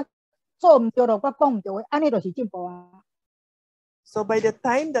就讲我做唔到咯，我讲唔到的，安尼就是进步啊。So by the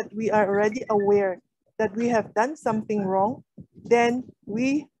time that we are already aware that we have done something wrong, then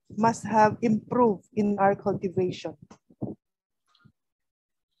we must have improved in our cultivation.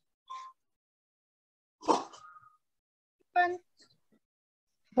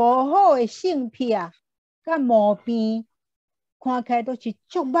 无好的性癖甲毛病，看起来都是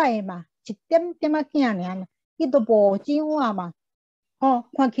足歹嘛，一点点仔囝尔，伊都无怎啊嘛。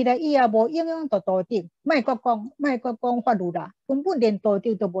看起来伊也无影响到道德，莫阁讲法律啦，根本连道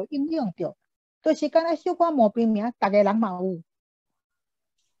德都无影响到，就是敢若小可毛病名，逐个人嘛有。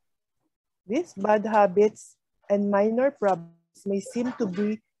These bad habits and minor problems may seem to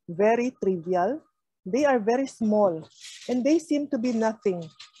be very trivial. They are very small, and they seem to be nothing,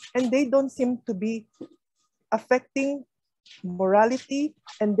 and they don't seem to be affecting morality,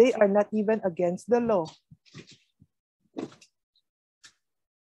 and they are not even against the law.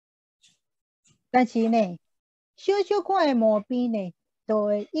 但是呢，小小可的毛病呢，就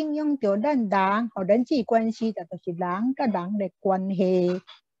会影响到咱人和人际关系，就是人甲人的关系。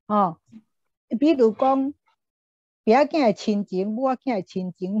比如讲，爸仔囝的亲情、母仔囝的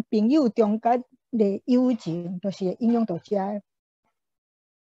亲情、朋友中间的友情，就是会影响到遮。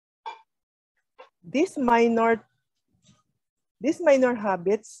These minor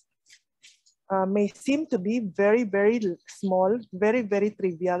habits may seem to be very, very small, very, very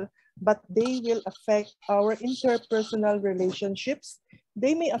trivial, but they will affect our interpersonal relationships.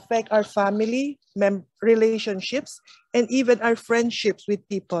 They may affect our family relationships and even our friendships with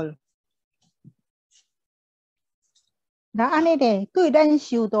people. 那安尼咧，对咱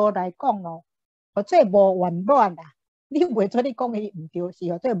修道来讲咯，或者无圆满啦。你袂做你讲伊毋对，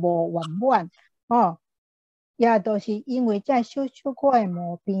是或者无圆满也都是因为这小小可的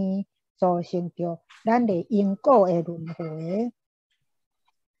毛病，造成着咱的因果的轮回。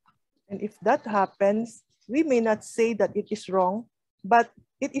And if that happens, we may not say that it is wrong, but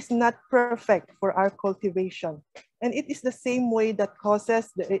it is not perfect for our cultivation. And it is the same way that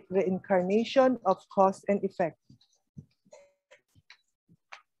causes the reincarnation of cause and effect.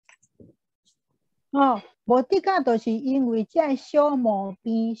 无的确就是因为这小毛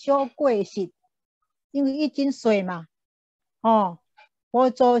病、小过失，因为伊真细嘛，无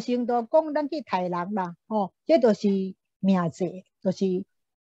造成着讲咱去杀人啦，这就是命罪，就是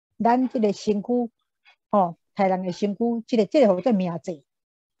咱这个身躯，杀人的身躯，这个叫做命罪，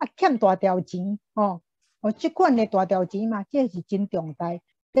欠大条钱，这款的大条钱嘛，这是真重大，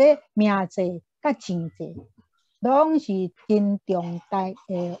这命罪甲钱罪，拢是真重大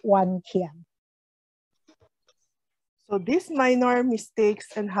的冤欠。So these minor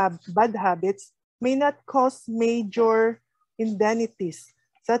mistakes and bad habits may not cause major indemnities,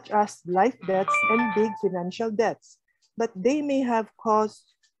 such as life debts and big financial debts, but they may have caused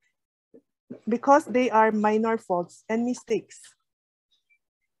because they are minor faults and mistakes.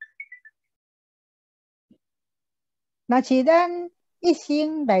 若是咱一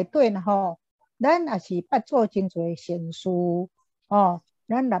生内底咱也是捌做真侪善事，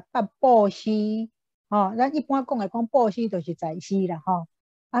咱若捌布施，咱一般讲来讲布施就是财施啦，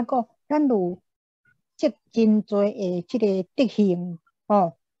个咱有积真侪的这个德行，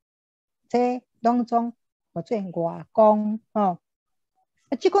这当中叫做外功，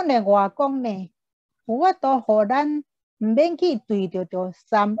这款的外功呢，有法度互咱毋免去对着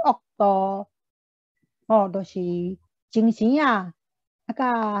三恶道，就是精神甲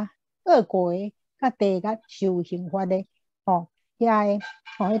恶果的，甲地狱受刑罚的，遐个，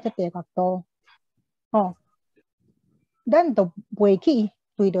迄个地狱道，咱都袂去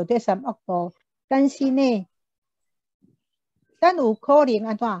对着这三恶道，但是呢，咱有可能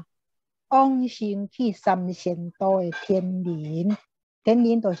安怎往生去三善道的天人，天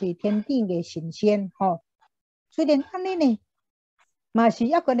人就是天顶的神仙，虽然安尼呢，嘛是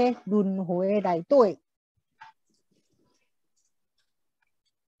抑个咧轮回内底。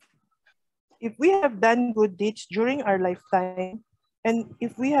If we have done good deeds during our lifetime, and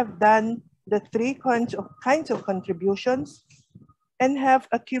if we have done the three kinds of contributions and have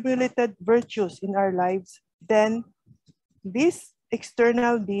accumulated virtues in our lives, then these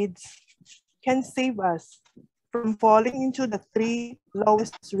external deeds can save us from falling into the three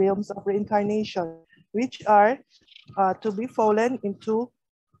lowest realms of reincarnation, which are to be fallen into,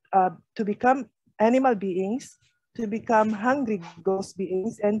 to become animal beings, to become hungry ghost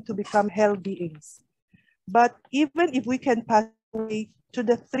beings, and to become hell beings. But even if we can pass away to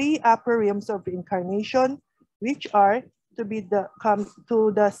the three upper realms of reincarnation, which are come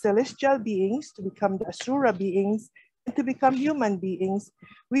to the celestial beings, to become the Asura beings, and to become human beings,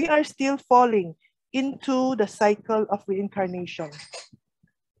 we are still falling into the cycle of reincarnation.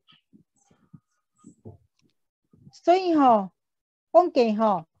 所以讲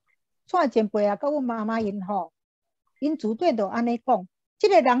价串前辈甲阮妈妈因因主对就安尼讲，这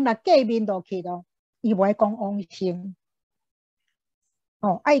个人若过面落去咯，伊袂讲往生。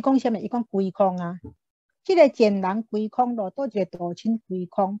伊讲啥物？伊讲归空啊。这个贱人归空咯，倒一个大亲归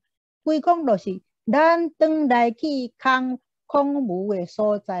空。归空就是咱转来去空无的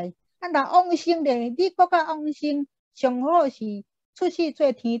所在。若往生咧，你搁较往生，上好是出世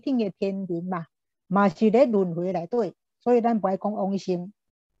做天顶的天人嘛，嘛是咧轮回内底，所以咱袂讲往生。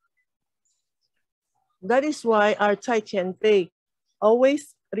That is why our Chai Chen Pei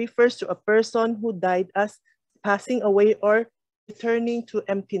always refers to a person who died as passing away or returning to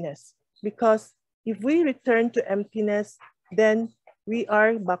emptiness. Because if we return to emptiness, then we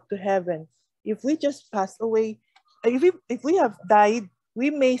are back to heaven. If we just pass away, if we have died,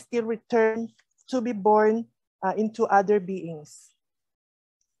 we may still return to be born into other beings.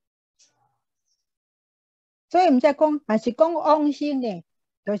 所以毋才讲，若是讲往生咧，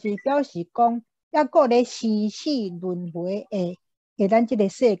就是表示讲。抑个咧生死轮回的咱即个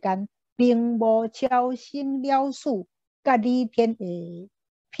世间，并无超生了死，甲离天的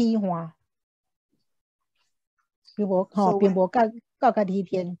批判，并无到离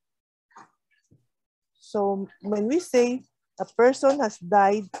天。So when we say a person has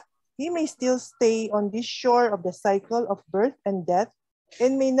died, he may still stay on this shore of the cycle of birth and death,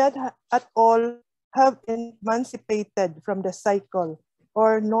 and may not at all have emancipated from the cycle,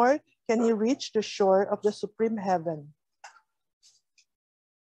 or nor can he reach the shore of the supreme heaven.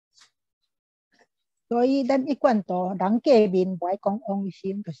 所以咱一贯道人过面袂讲往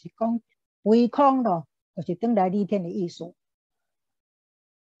生，就是讲归空咯，就是转来离天的意思。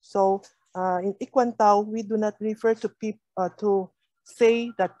So in I-Kuan Tao, we do not refer to people to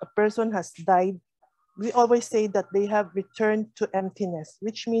say that a person has died. We always say that they have returned to emptiness,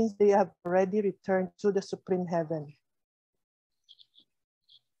 which means they have already returned to the supreme heaven.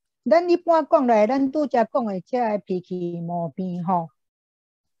 咱一般讲来，咱拄则讲的这个脾气毛病吼，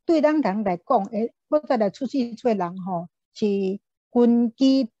对咱人来讲，我再来出世做人吼，是根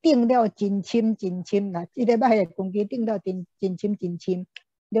基定了真深真深啦。这个歹的根基定了真深真深，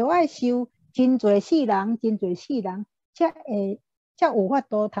就爱受真侪世人，真侪世人，才有法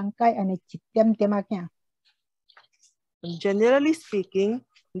度通改安尼一点点仔行。Generally speaking,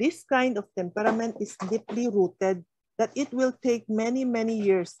 this kind of temperament is deeply rooted that it will take many, many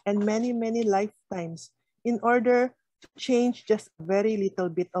years and many, many lifetimes in order to change just a very little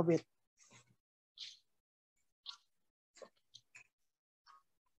bit of it.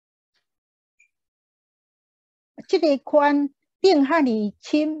 这个款定遐尼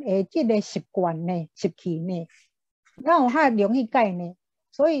深的这个习惯呢、习气呢，哪有遐容易改呢？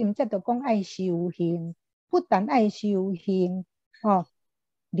所以毋则就讲爱修行，不但爱修行哦，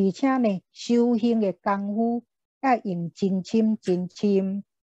而且呢，修行的功夫要用真深真深。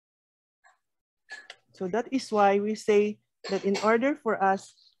So that is why we say that in order for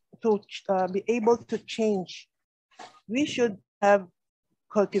us to be able to change, we should have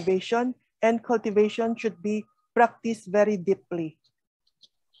cultivation, and cultivation should be practiced very deeply.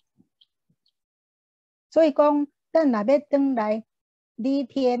 所以讲，咱若要转来理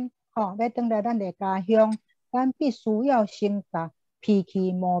天，要转来咱的家乡，咱必须要先把脾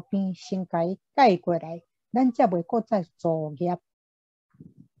气毛病先改过来，咱才袂搁再造业。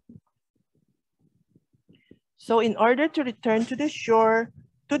So in order to return to the shore,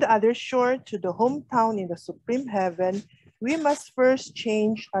 to the other shore, to the hometown in the supreme heaven, we must first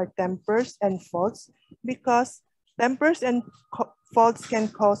change our tempers and faults, because tempers and faults can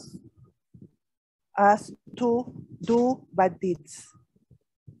cause us to do bad deeds.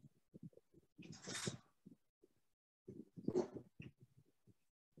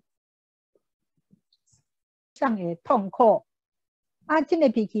 上会痛苦，这个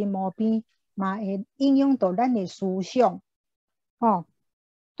脾气毛病嘛会影响到咱的思想，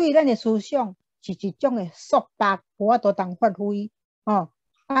对咱的思想是一种的束缚，无法度通发挥，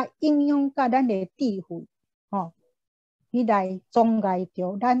影响到咱的智慧，伊来障碍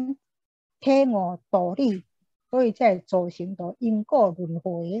着咱体悟道理，所以才会造成到因果轮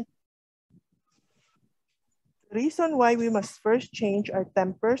回。The reason why we must first change our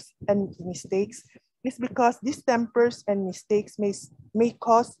tempers and mistakes is because these tempers and mistakes may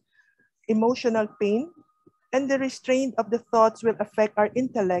cause emotional pain, and the restraint of the thoughts will affect our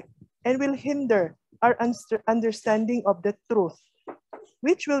intellect and will hinder our understanding of the truth,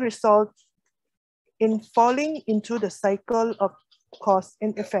 which will result in falling into the cycle of cause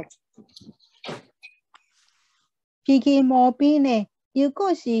and effect. 脾气毛病呢，如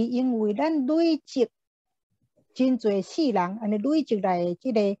果是因为咱累积真侪世人安尼累积来的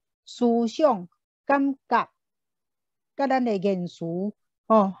这个思想、感觉，甲咱的言辞，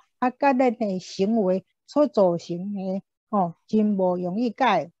甲咱的行为所造成的，真无容易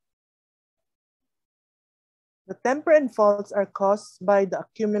改。The temper and faults are caused by the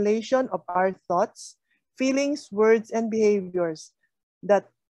accumulation of our thoughts, feelings, words, and behaviors that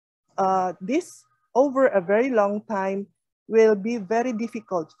this over a very long time will be very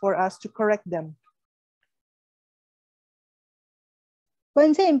difficult for us to correct them.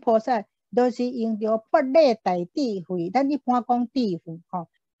 观世音菩萨都是用着佛理大智慧，咱一般讲智慧，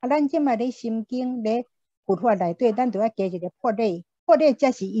咱即卖咧心经咧佛法内底，咱就要加一个佛理，佛理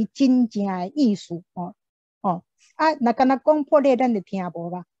才是伊真正的意思，若干那讲佛理，咱就听无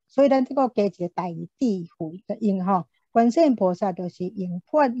啦，所以咱这个加一个大智慧，用观世音菩萨就是用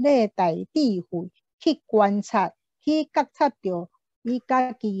佛理大智慧去观察，去觉察到伊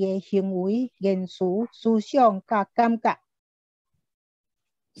家己的行为、言辞、思想甲感觉。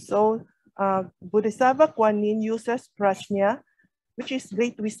So, Bodhisattva Kuan Yin uses prajna, which is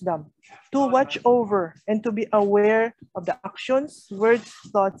great wisdom, to watch over and to be aware of the actions, words,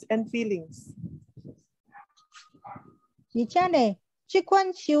 thoughts, and feelings. 而且呢，这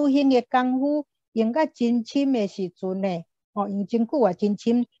款修行的功夫用到真深的时阵呢，用真久啊，真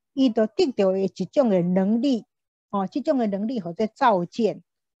深，伊就得到一种的能力，这种的能力或者照见，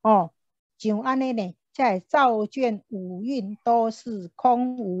像安尼呢。在照见五蕴都是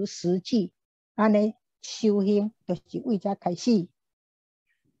空无实际，安尼修行就是为遮开始。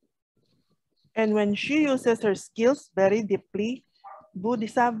And when she uses her skills very deeply,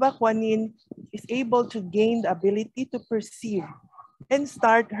 Bodhisattva Kuan Yin is able to gain the ability to perceive and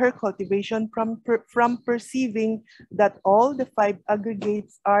start her cultivation from perceiving that all the 5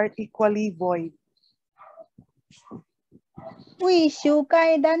 aggregates are equally void. 为修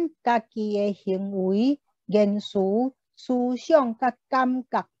改咱家己的行为、言辞、思想、甲感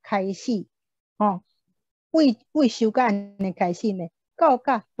觉开始，为修改安尼开始呢，到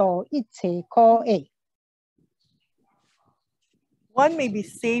甲度一切苦厄。One may be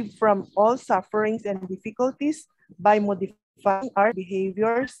saved from all sufferings and difficulties by modifying our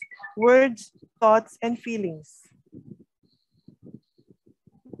behaviors, words, thoughts, and feelings.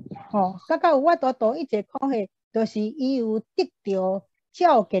 甲有法度一切苦厄，就是伊有得到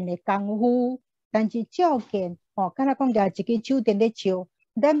照见的功夫，但是照见，敢若讲举一支手电咧照，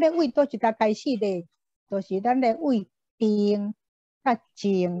咱要为倒一搭开始咧，就是咱咧为定甲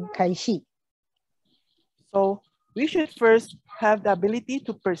静开始。So we should first have the ability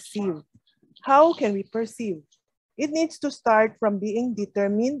to perceive. How can we perceive? It needs to start from being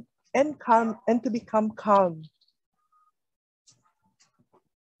determined and calm and to become calm.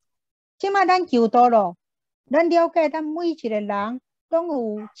 即摆咱求道咯，咱了解咱每一个人拢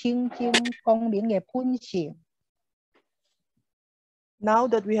有清净光明的本性。Now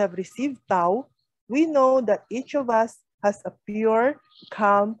that we have received Tao, we know that each of us has a pure,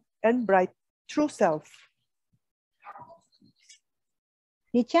 calm, and bright true self.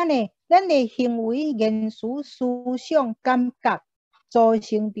 而且呢，咱的行为、言辞、思想、感觉，造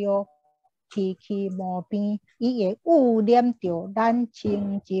成着脾气毛病，伊会污染着咱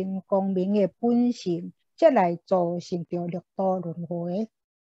清净光明的本性，则来造成着六道轮回。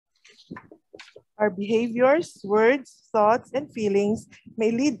Our behaviors, words, thoughts, and feelings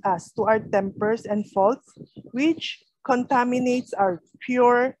may lead us to our tempers and faults, which contaminates our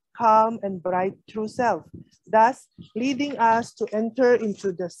pure, calm, and bright true self, thus leading us to enter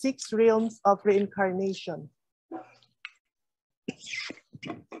into the 6 realms of reincarnation.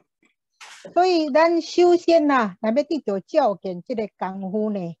 所以咱首先若要得到照见这个功夫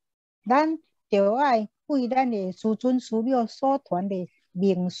呢，咱就要为咱的师尊师庙所传的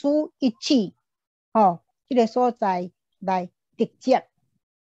名师一指，这个所在来直接，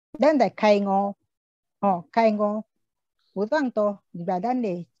咱来开悟，开悟，有当到入来咱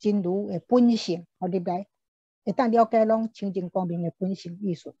的真如的本性，入来会当了解拢清净光明的本性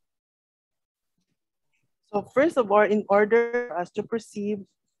意思。So first of all, in order for us to perceive,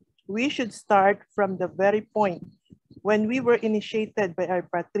 we should start from the very point when we were initiated by our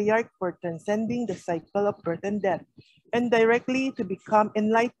patriarch for transcending the cycle of birth and death, and directly to become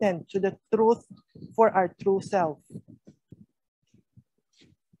enlightened to the truth for our true self.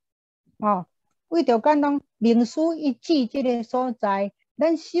 为着讲讲名师一指这个所在，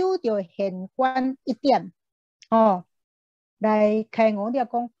咱守着现观一点，来开悟了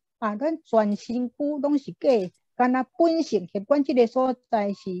讲，咱全身躯拢是假，敢若本性现观这个所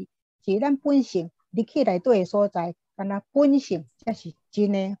在是咱本性入去内底的所在，敢若本性才是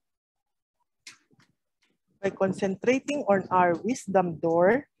真的。By concentrating on our wisdom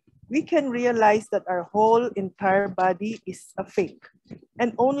door, we can realize that our whole entire body is a fake,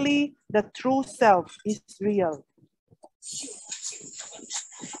 and only the true self is real.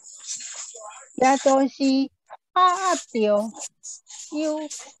 也就是把握着由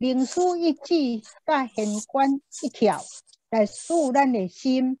名师一指甲现观一窍，来使咱的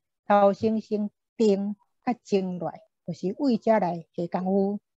心头先定甲静落，就是为遮来下功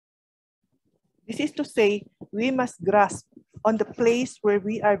夫。This is to say, we must grasp on the place where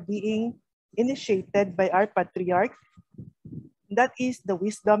we are being initiated by our patriarch. That is the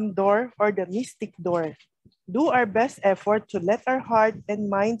wisdom door or the mystic door. Do our best effort to let our heart and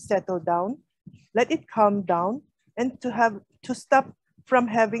mind settle down, let it calm down, and to stop from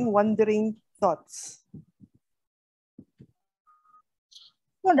having wandering thoughts.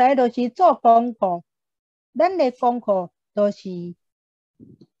 本来就是做功课，咱的功课就是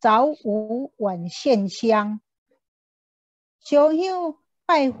早午晚现象。烧香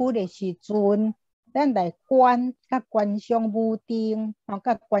拜佛的时阵，咱来观想母灯，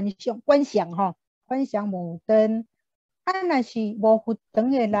甲观想母灯。若是无佛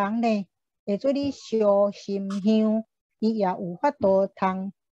堂的人呢，会做你烧心香，伊也有法度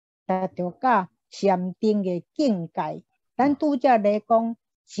通达到甲禅定的境界。咱拄则来讲，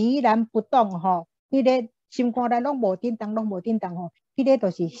自然不动迄个心肝内拢无振动，迄个就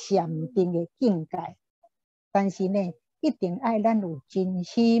是禅定的境界。但是呢，一定爱咱有真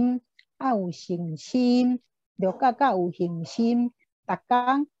心，爱有诚心，着甲有信心，逐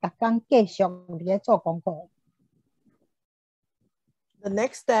工继续咧做功课。The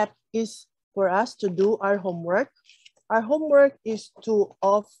next step is for us to do our homework. Our homework is to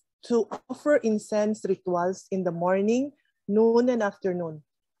offer incense rituals in the morning, noon, and afternoon.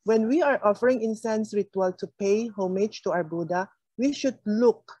 When we are offering incense ritual to pay homage to our Buddha, we should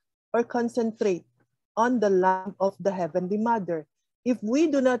look or concentrate on the lamp of the Heavenly Mother. If we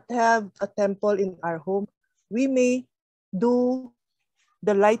do not have a temple in our home, we may do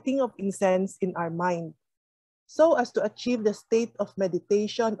the lighting of incense in our mind, so as to achieve the state of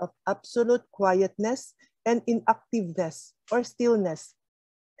meditation of absolute quietness and inactiveness or stillness.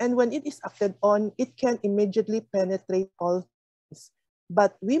 And when it is acted on, it can immediately penetrate all things.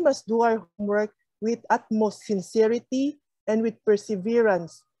 But we must do our homework with utmost sincerity and with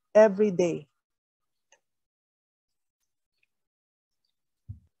perseverance every day.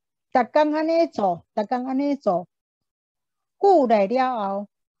 逐工安尼做，逐工安尼做，久来了后，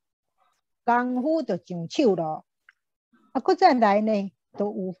功夫就上手咯。搁再来呢，就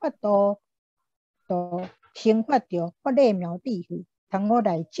有法度，就生发着法理妙智慧，通我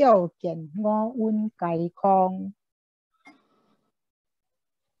来照见五蕴皆空。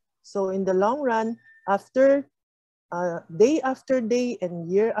So in the long run, after day after day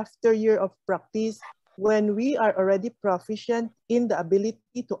and year after year of practice, when we are already proficient in the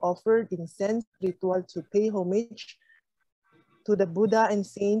ability to offer incense ritual to pay homage to the Buddha and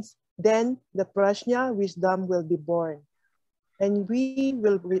saints, then the prajna wisdom will be born. And we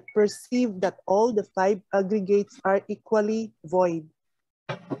will perceive that all the 5 aggregates are equally void.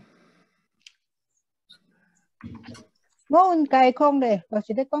 五蕴皆空咧，就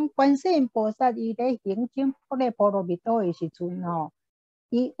是咧讲观世音菩萨伊咧行进佛咧波罗蜜多的时阵吼，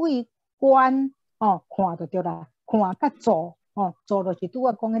伊为观看就对啦，看甲做做就是拄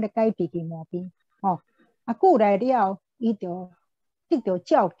仔讲迄个改脾气毛病久来了，伊就得到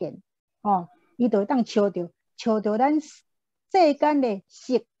照见伊就当笑着咱世间的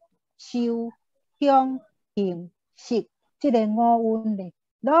色、受、香、行、识这个五蕴咧，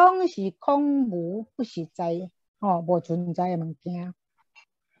拢是空无不实在。无存在的物件。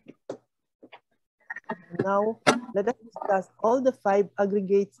Now, let us discuss all the 5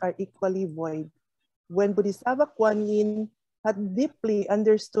 aggregates are equally void. When Bodhisattva Kuan Yin had deeply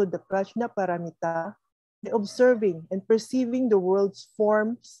understood the Prajna Paramita, by observing and perceiving the world's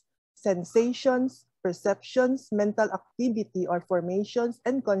forms, sensations, perceptions, mental activity or formations,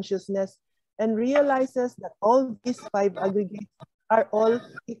 and consciousness, and realizes that all these 5 aggregates are all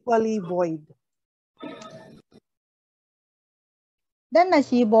equally void. 咱若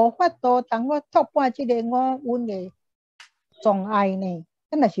是无法度通我突破这个五蕴的障碍呢，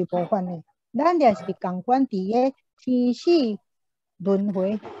咱若是无法呢，咱也是共款伫个生死轮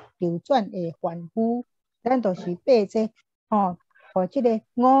回流转的凡夫，咱就是被这互这个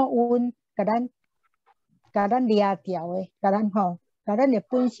五蕴甲咱掠掉的，甲咱的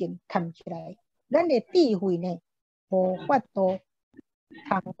本性牵起来，咱的智慧呢无法度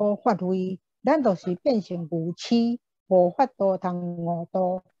通好发挥，咱就是变成愚痴。无法度通悟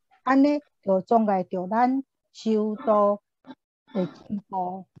道，安尼就障碍着咱修道的进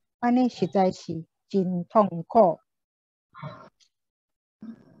步，安尼实在是真痛苦。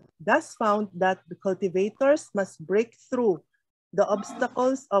Thus found that the cultivators must break through the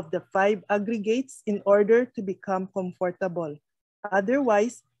obstacles of the 5 aggregates in order to become comfortable.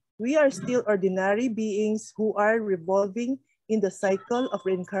 Otherwise, we are still ordinary beings who are revolving in the cycle of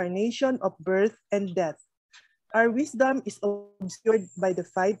reincarnation of birth and death. Our wisdom is obscured by the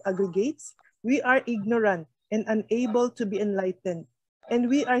 5 aggregates. We are ignorant and unable to be enlightened, and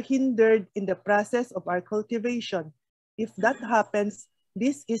we are hindered in the process of our cultivation. If that happens,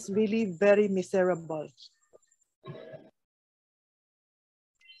 this is really very miserable.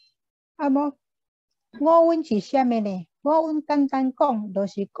 五蕴是啥物呢？五蕴简单讲，就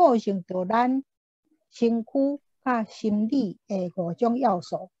是构成着咱身躯甲心理的5种要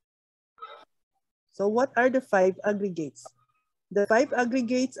素。So what are the 5 aggregates? The 5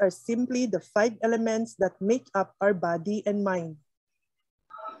 aggregates are simply the 5 elements that make up our body and mind.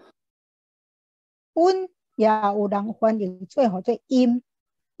 阮也有人翻译做阴，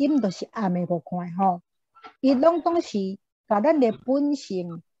阴就是暗的无看吼，伊拢总是把咱的本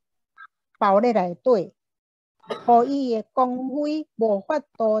性包咧内底，互伊的光辉无法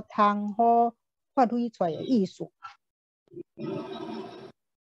度通好发挥出来的意思。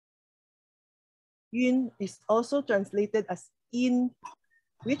Yin is also translated as in,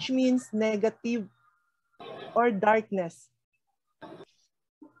 which means negative or darkness.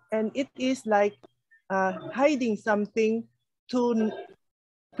 And it is like hiding something to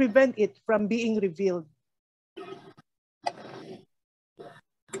prevent it from being revealed.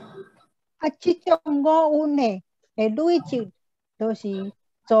 这种五蕴呢，会累积，就是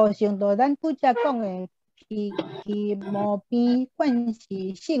造成到咱拄则讲的脾气毛病、惯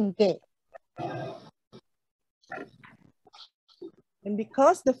习性格。And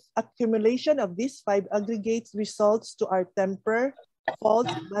because the accumulation of these 5 aggregates results to our temper,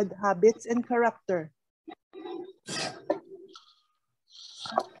 faults, bad habits, and character.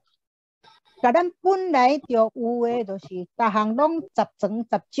 甲咱本来就有的，就是逐项拢十全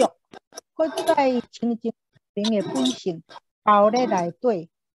十足，搁再清净明的本性包咧内底，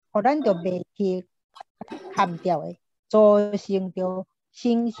互咱就袂去砍掉的，造成着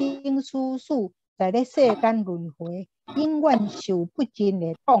生生死死在咧世间轮回，永远受不尽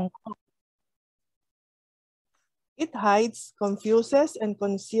的痛苦。It hides, confuses, and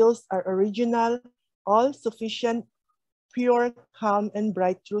conceals our original, all-sufficient, pure, calm, and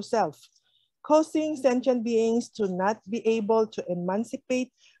bright true self, causing sentient beings to not be able to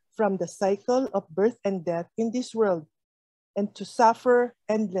emancipate from the cycle of birth and death in this world, and to suffer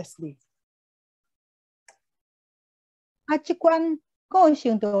endlessly. 即款构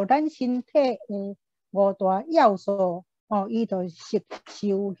成着咱身体的5大要素，伊就色、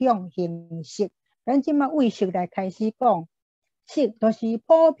受、想、行、识。咱即马为色来开始讲，色就是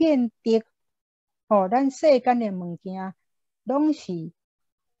普遍的，咱世间的物件拢是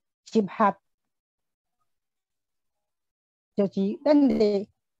集合，就是咱的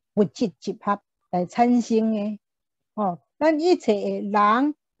物质集合来产生的。咱一切的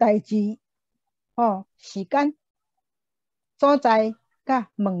人、代志、时间、所在、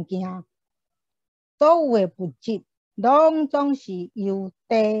甲物件，所有的物质，拢总是由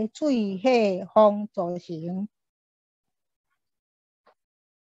地、水、火、风组成。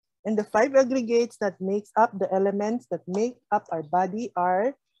And the 5 aggregates that makes up the elements that make up our body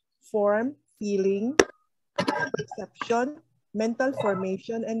are form, feeling, perception, mental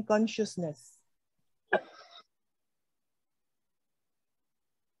formation, and consciousness.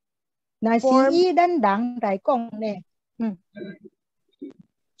 若是以咱人来讲呢，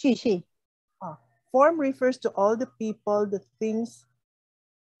继续。Form refers to all the people, the things,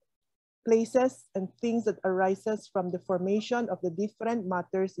 places, and things that arises from the formation of the different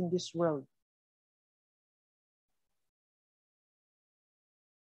matters in this world.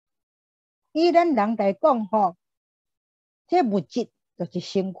 以咱人来讲，这物质就是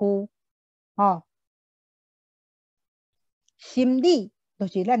身躯，心理就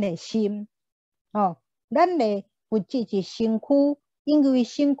是咱的心，咱的物质是身躯，因为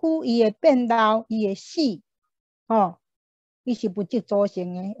身躯伊会变老，伊会死，伊是物质组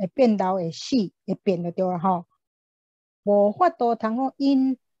成的，会变老会死，会变就对了无法度通好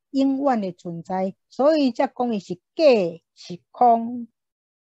永远的存在，所以才讲伊是假是空。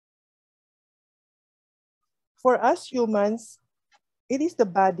For us humans, it is the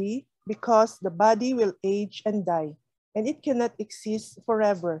body because the body will age and die, and it cannot exist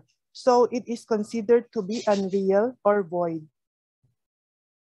forever. So it is considered to be unreal or void.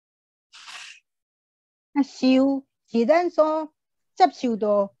 受是咱所接受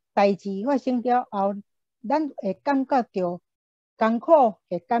到代志发生了后，咱会感觉到艰苦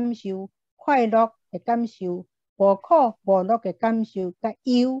的感受、快乐的感受、无苦无乐的感受、甲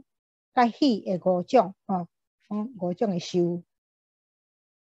忧、甲喜的5种，5种的受。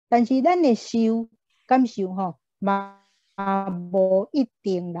但是咱的受感受嘛无一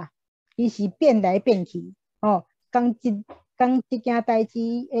定啦，伊是变来变去，讲一件代志，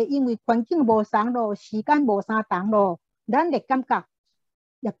因为环境无同咯，时间无相同咯，咱的感觉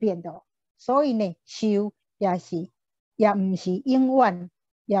也变咯。所以呢，受也毋是永远，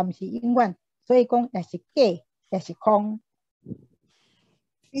所以讲也是假，也是空。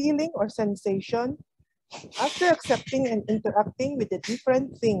Feeling or sensation, after accepting and interacting with the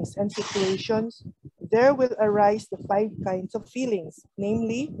different things and situations, there will arise the 5 kinds of feelings,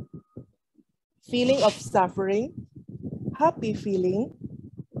 namely, feeling of suffering, happy feeling,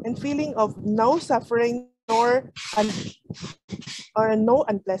 and feeling of no suffering or no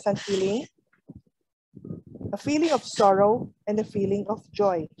unpleasant feeling, a feeling of sorrow, and a feeling of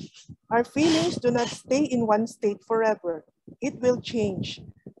joy. Our feelings do not stay in one state forever. It will change.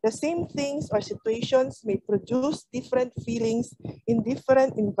 The same things or situations may produce different feelings in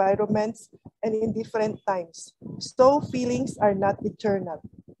different environments and in different times. So feelings are not eternal.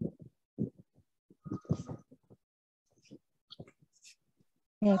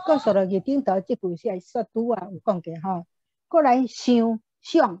 搁说落去顶头即句是说拄有讲过搁来想，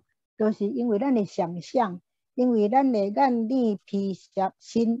就是因为咱的想象，因为咱的眼耳鼻舌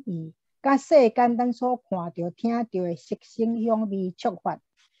身意，甲世间咱所看到、听到的色声香味触法，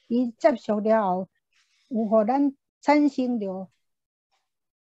伊接触了后，有互咱产生着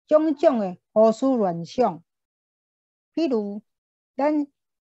种种的胡思乱想。比如，咱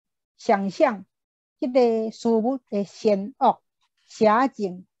想象即个事物的善恶、邪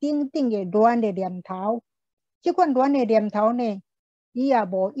正等等的乱的念头，即款乱的念头呢，伊也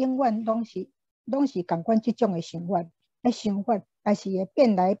无永遠攏是共款即種嘅想法，想法也是會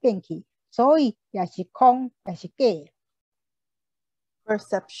變來變去，所以也是空，也是假。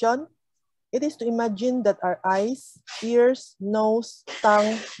Perception. It is to imagine that our eyes, ears, nose,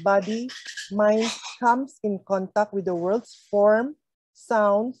 tongue, body, mind comes in contact with the world's form,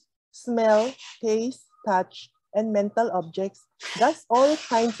 sounds, smell, taste, touch, and mental objects. Thus, all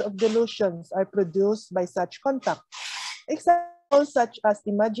kinds of delusions are produced by such contact. Examples such as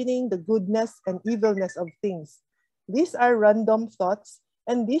imagining the goodness and evilness of things. These are random thoughts,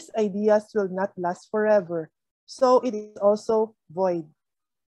 and these ideas will not last forever. So it is also void.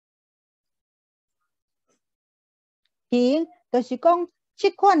 就是講，即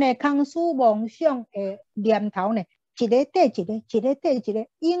款嘅空思妄想嘅念頭呢，一個對一個，一個對一個，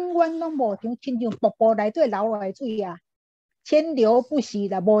永遠攏無停，親像瀑布內底流來水啊，千流不息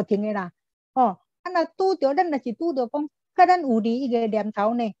啦，無停嘅啦。哦，啊若拄着，咱若是拄着講，甲咱有利益嘅念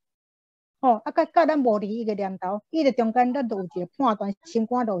頭呢，哦，啊甲咱無利益嘅念頭，伊個中間咱就有一個判斷，心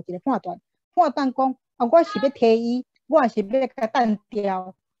肝就有一個判斷，判斷講，啊我是要提伊，我是要甲單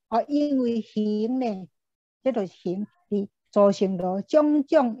調，啊因為行呢，這就是行。造成咗種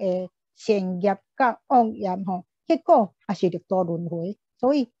種嘅善業甲惡業吼，結果也是六道輪迴，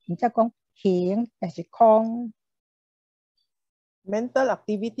所以唔則講行也是空。Mental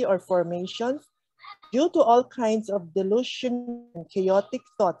activity or formations due to all kinds of delusion and chaotic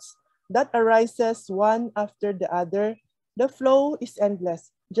thoughts that arises one after the other. The flow is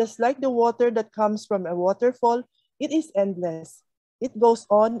endless. Just like the water that comes from a waterfall, it is endless. It goes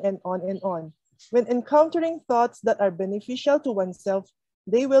on and on and on. When encountering thoughts that are beneficial to oneself,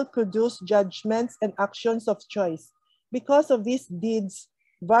 they will produce judgments and actions of choice. Because of these deeds,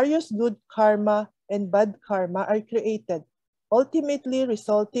 various good karma and bad karma are created, ultimately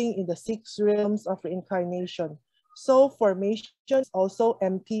resulting in the 6 realms of reincarnation. So formation is also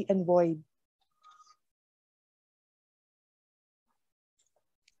empty and void.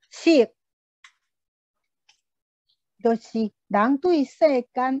 識就是人對世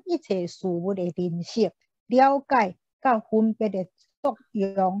間一切事物的認識、了解、甲分別的作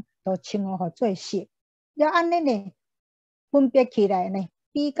用，都稱呼做識。了安尼呢，分別起來呢，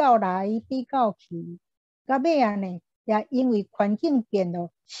比較來比較去，到尾啊呢，也因為環境變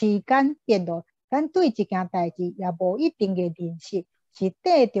了，時間變了，咱對一件代志也無一定的認識，是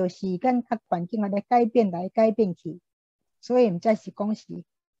跟着時間甲環境來改變來改變去，所以唔知是講是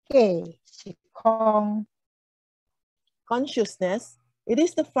假是空。Consciousness, it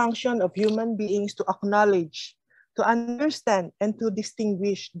is the function of human beings to acknowledge, to understand, and to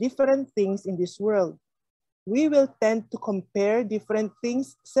distinguish different things in this world. We will tend to compare different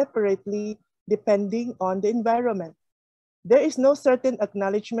things separately depending on the environment. There is no certain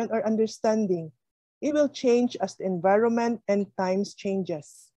acknowledgement or understanding. It will change as the environment and times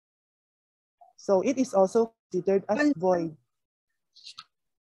changes. So it is also considered as void.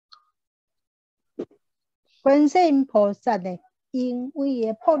 觀世音菩薩呢，因為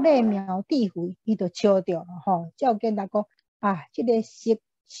嘅破例妙智慧，伊就笑着咯吼。照見來講啊，這個色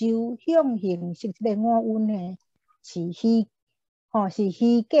受想行識這個我運呢，是虛是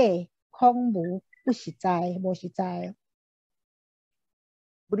虛假空無，不實在，無實在。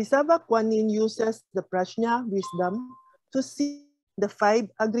Bodhisattva Kuan Yin uses the prajna wisdom to see the 5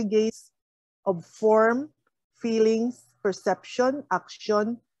 aggregates of form, feelings, perception,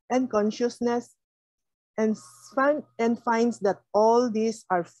 action, and consciousness, and finds that all these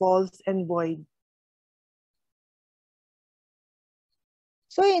are false and void.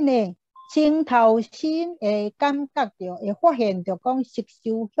 所以呢，先頭先會感覺到，會發現到講色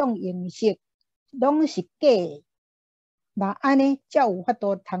受想行識攏是假，那安尼才有法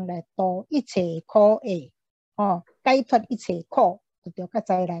度通來度一切苦厄，解脫一切苦，就着較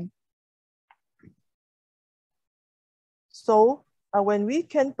災難。So, when we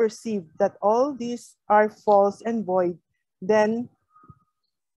can perceive that all these are false and void, then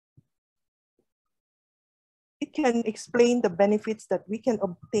it can explain the benefits that we can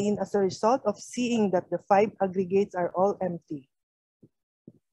obtain as a result of seeing that the 5 aggregates are all empty.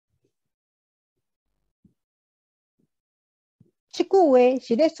 這句話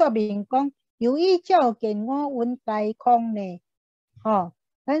是咧說明講，由於照見我運皆空呢，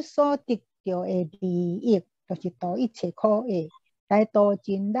咱所得到的利益，就是度一切苦厄。來度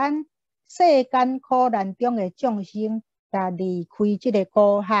盡咱世間苦難中的眾生，也離開這個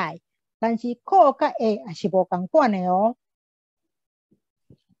苦海。但是苦甲厄也是無同款的哦。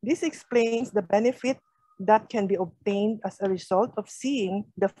This explains the benefit that can be obtained as a result of seeing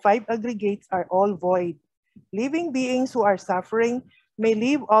the 5 aggregates are all void. Living beings who are suffering may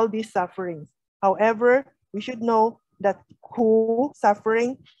leave all these sufferings. However, we should know that ku,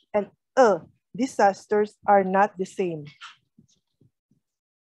 suffering, and disasters are not the same.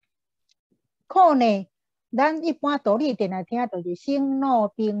 苦呢，咱一般道理定来听，就是生老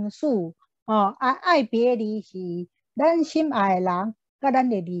病死，爱别离是咱心爱的人，甲咱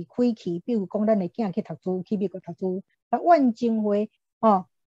会离开去，比如讲咱的囝去读书，去美国读书，怨情会，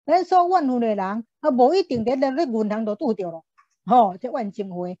咱所怨恨的人，无一定在咧银行就拄着咯，这怨情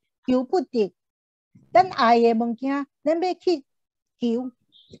会求不得，咱爱的物件，咱要去求，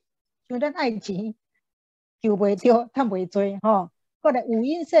像咱爱钱，求袂着，趁袂多，过来有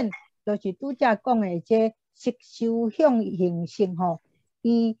因性。就是拄则讲的这色受想行识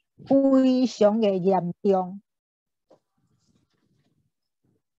伊非常的严重。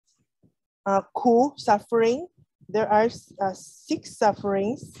Ku, suffering. There are 8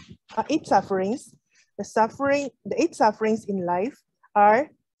 sufferings. The 8 sufferings in life are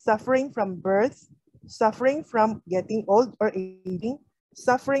suffering from birth, suffering from getting old or aging,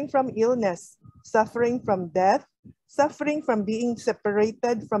 suffering from illness, suffering from death, suffering from being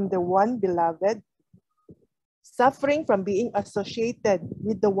separated from the one beloved, suffering from being associated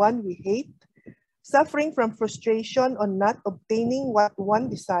with the one we hate, suffering from frustration on not obtaining what one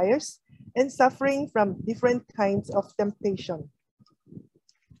desires, and suffering from different kinds of temptation.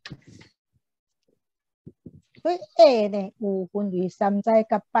 所以 A 呢有分为三灾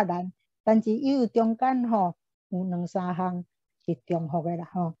甲八难，但是伊有中间有2、3项是重复的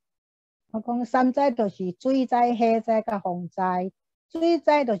啦我讲三灾就是水灾、火灾甲风灾。水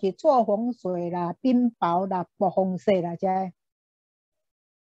灾就是做风水啦、冰雹啦、暴风雪啦这。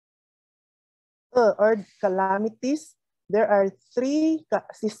Or calamities. There are 3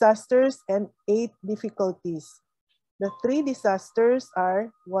 disasters and 8 difficulties. The 3 disasters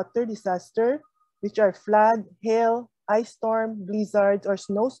are water disaster, which are flood, hail, ice storm, blizzards, or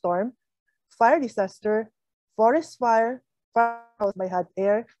snowstorm. Fire disaster, forest fire, fire caused by hot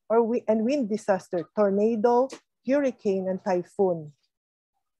air, and wind disaster, tornado, hurricane, and typhoon.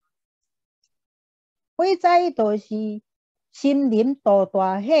 火灾就是森林大火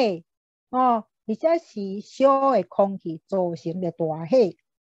而且是小的空气造成的大火。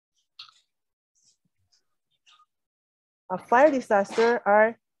Fire disaster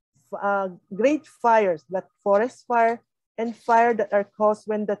are great fires, like forest fire, and fire that are caused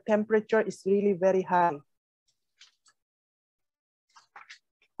when the temperature is really very high.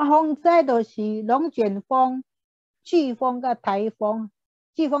 风灾就是龙卷风、飓风甲台风。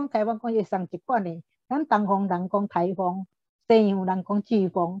飓风、台风讲是上一款的，咱东方人讲台风，西洋人讲飓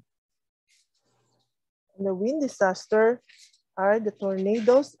风。The wind disaster are the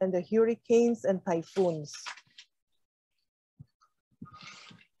tornadoes and the hurricanes and typhoons.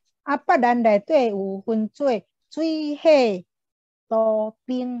 八难内底有分做水火土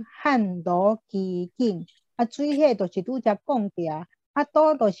冰旱涝奇景。水火就是拄则讲的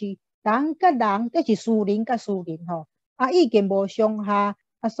土就是人甲人，就是树林甲树林已经无相下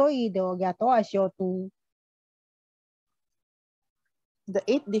所以就举刀相拄。The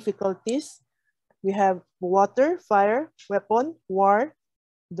 8 difficulties, we have water, fire, weapon, war,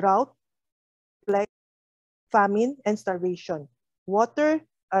 drought, plague, famine, and starvation. Water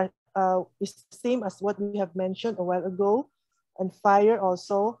is the same as what we have mentioned a while ago, and fire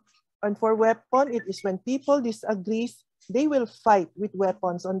also. And for weapon, it is when people disagree, they will fight with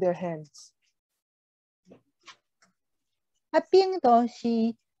weapons on their hands. 冰就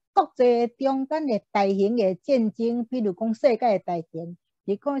是国际中间的大型的战争，比如讲世界的大战，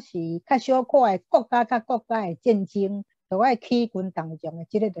如果是较小可的国家甲国家的战争，就爱起军动将的，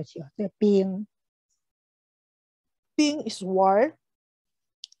这个就是叫兵。Ping is war.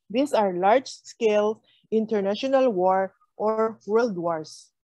 These are large-scale international war or world wars.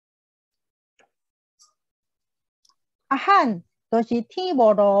 旱就是天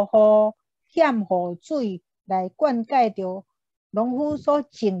无落雨，欠雨水来灌溉着农夫所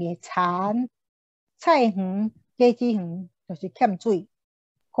种的田、菜园、果子园，就是欠水，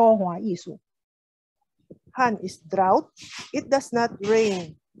苦旱意思。Han is drought. It does not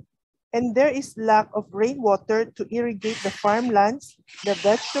rain. And there is lack of rainwater to irrigate the farmlands, the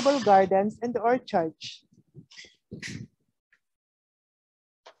vegetable gardens, and the orchards.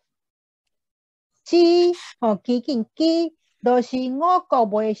 基基就是五穀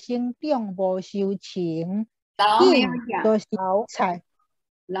未生长，无收成。茎就是菜。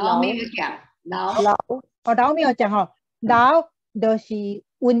老没有讲，老没有讲老就是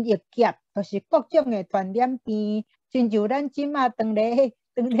瘟疫劫，就是各种的传染病，亲像咱即马当咧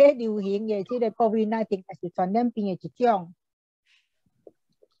流行的这个 COVID-19 也是传染病的一种。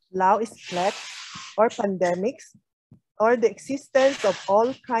Lao is plague or pandemics, or the existence of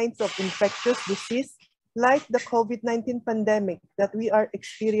all kinds of infectious disease like the COVID-19 pandemic that we are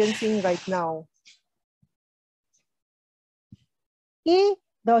experiencing right now. 伊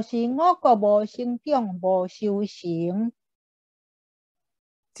就是五谷无生长，无收成。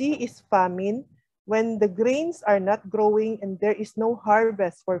 T is famine, when the grains are not growing and there is no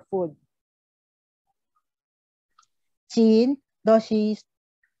harvest for food. 钱就是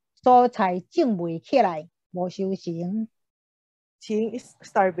蔬菜种袂起来，无收成。 Qing is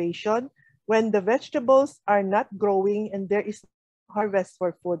starvation, when the vegetables are not growing and there is no harvest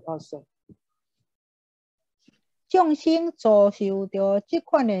for food also. 众生遭受到这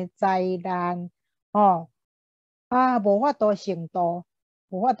款的灾难，无法度成道，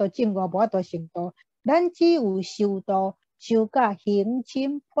无法度证悟，无法度成道。咱只有修道，修到行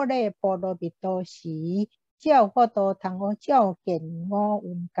深般若波罗蜜多时，才有法度通好照见五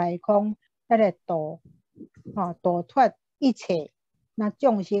蕴皆空，迄个度，度脱一切，那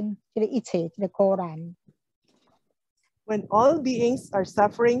众生这个一切这个苦难。 When all beings are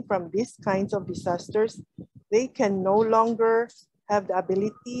suffering from these kinds of disasters, they can no longer have the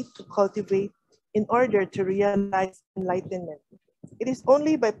ability to cultivate in order to realize enlightenment. It is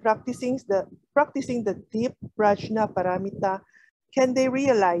only by practicing the deep prajna paramita can they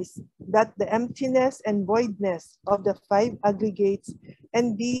realize that the emptiness and voidness of the five aggregates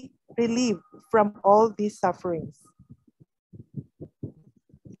and be relieved from all these sufferings.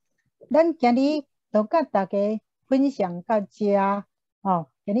 咱今日就甲大家分享到这，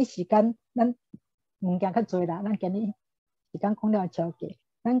今日时间咱物件较侪啦，咱今日时间讲了超过，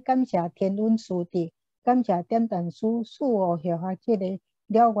咱感谢天恩师弟，感谢点灯师赐我下下这个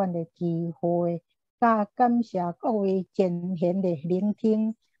了愿的机会，甲感谢各位前贤的聆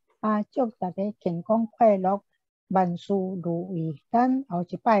听，祝大家健康快乐，万事如意，咱后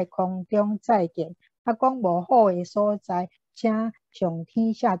一摆空中再见。讲无好的所在，请上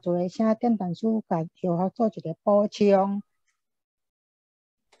天下罪，请点灯师甲后下做一个补充。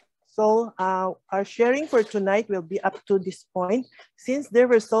 So our sharing for tonight will be up to this point. Since there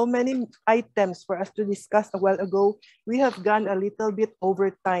were so many items for us to discuss a while ago, we have gone a little bit over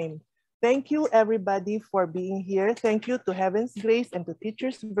time. Thank you everybody for being here. Thank you to Heaven's Grace and to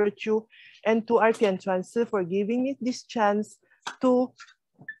Teacher's Virtue and to our I-Kuan for giving me this chance to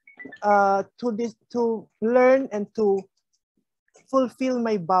learn and to fulfill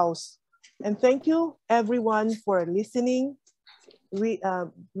my vows. And thank you everyone for listening. May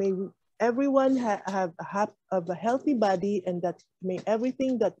everyone have a healthy body, and that may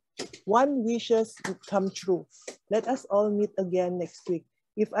everything that one wishes come true. Let us all meet again next week.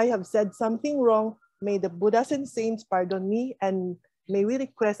 If I have said something wrong, may the Buddhas and saints pardon me, and may we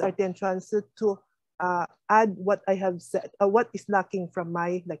request our I-Kuan to add what I have said, what is lacking from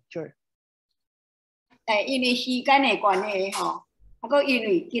my lecture. 因为时间的关系因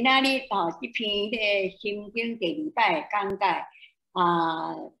为今仔日这篇的心经第2摆讲解。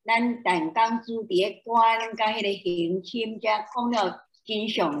 咱但讲主伫个观甲迄个行深，才讲了真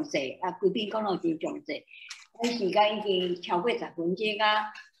详细，规篇讲了真详细。咱时间已经超过10分钟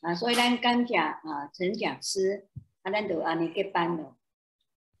所以咱感谢陈讲师，咱就安尼结班了。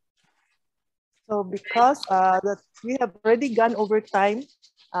So because we have already gone over time,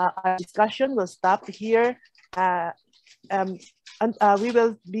 our discussion will stop here, and we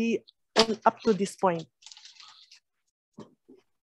will be up to this point.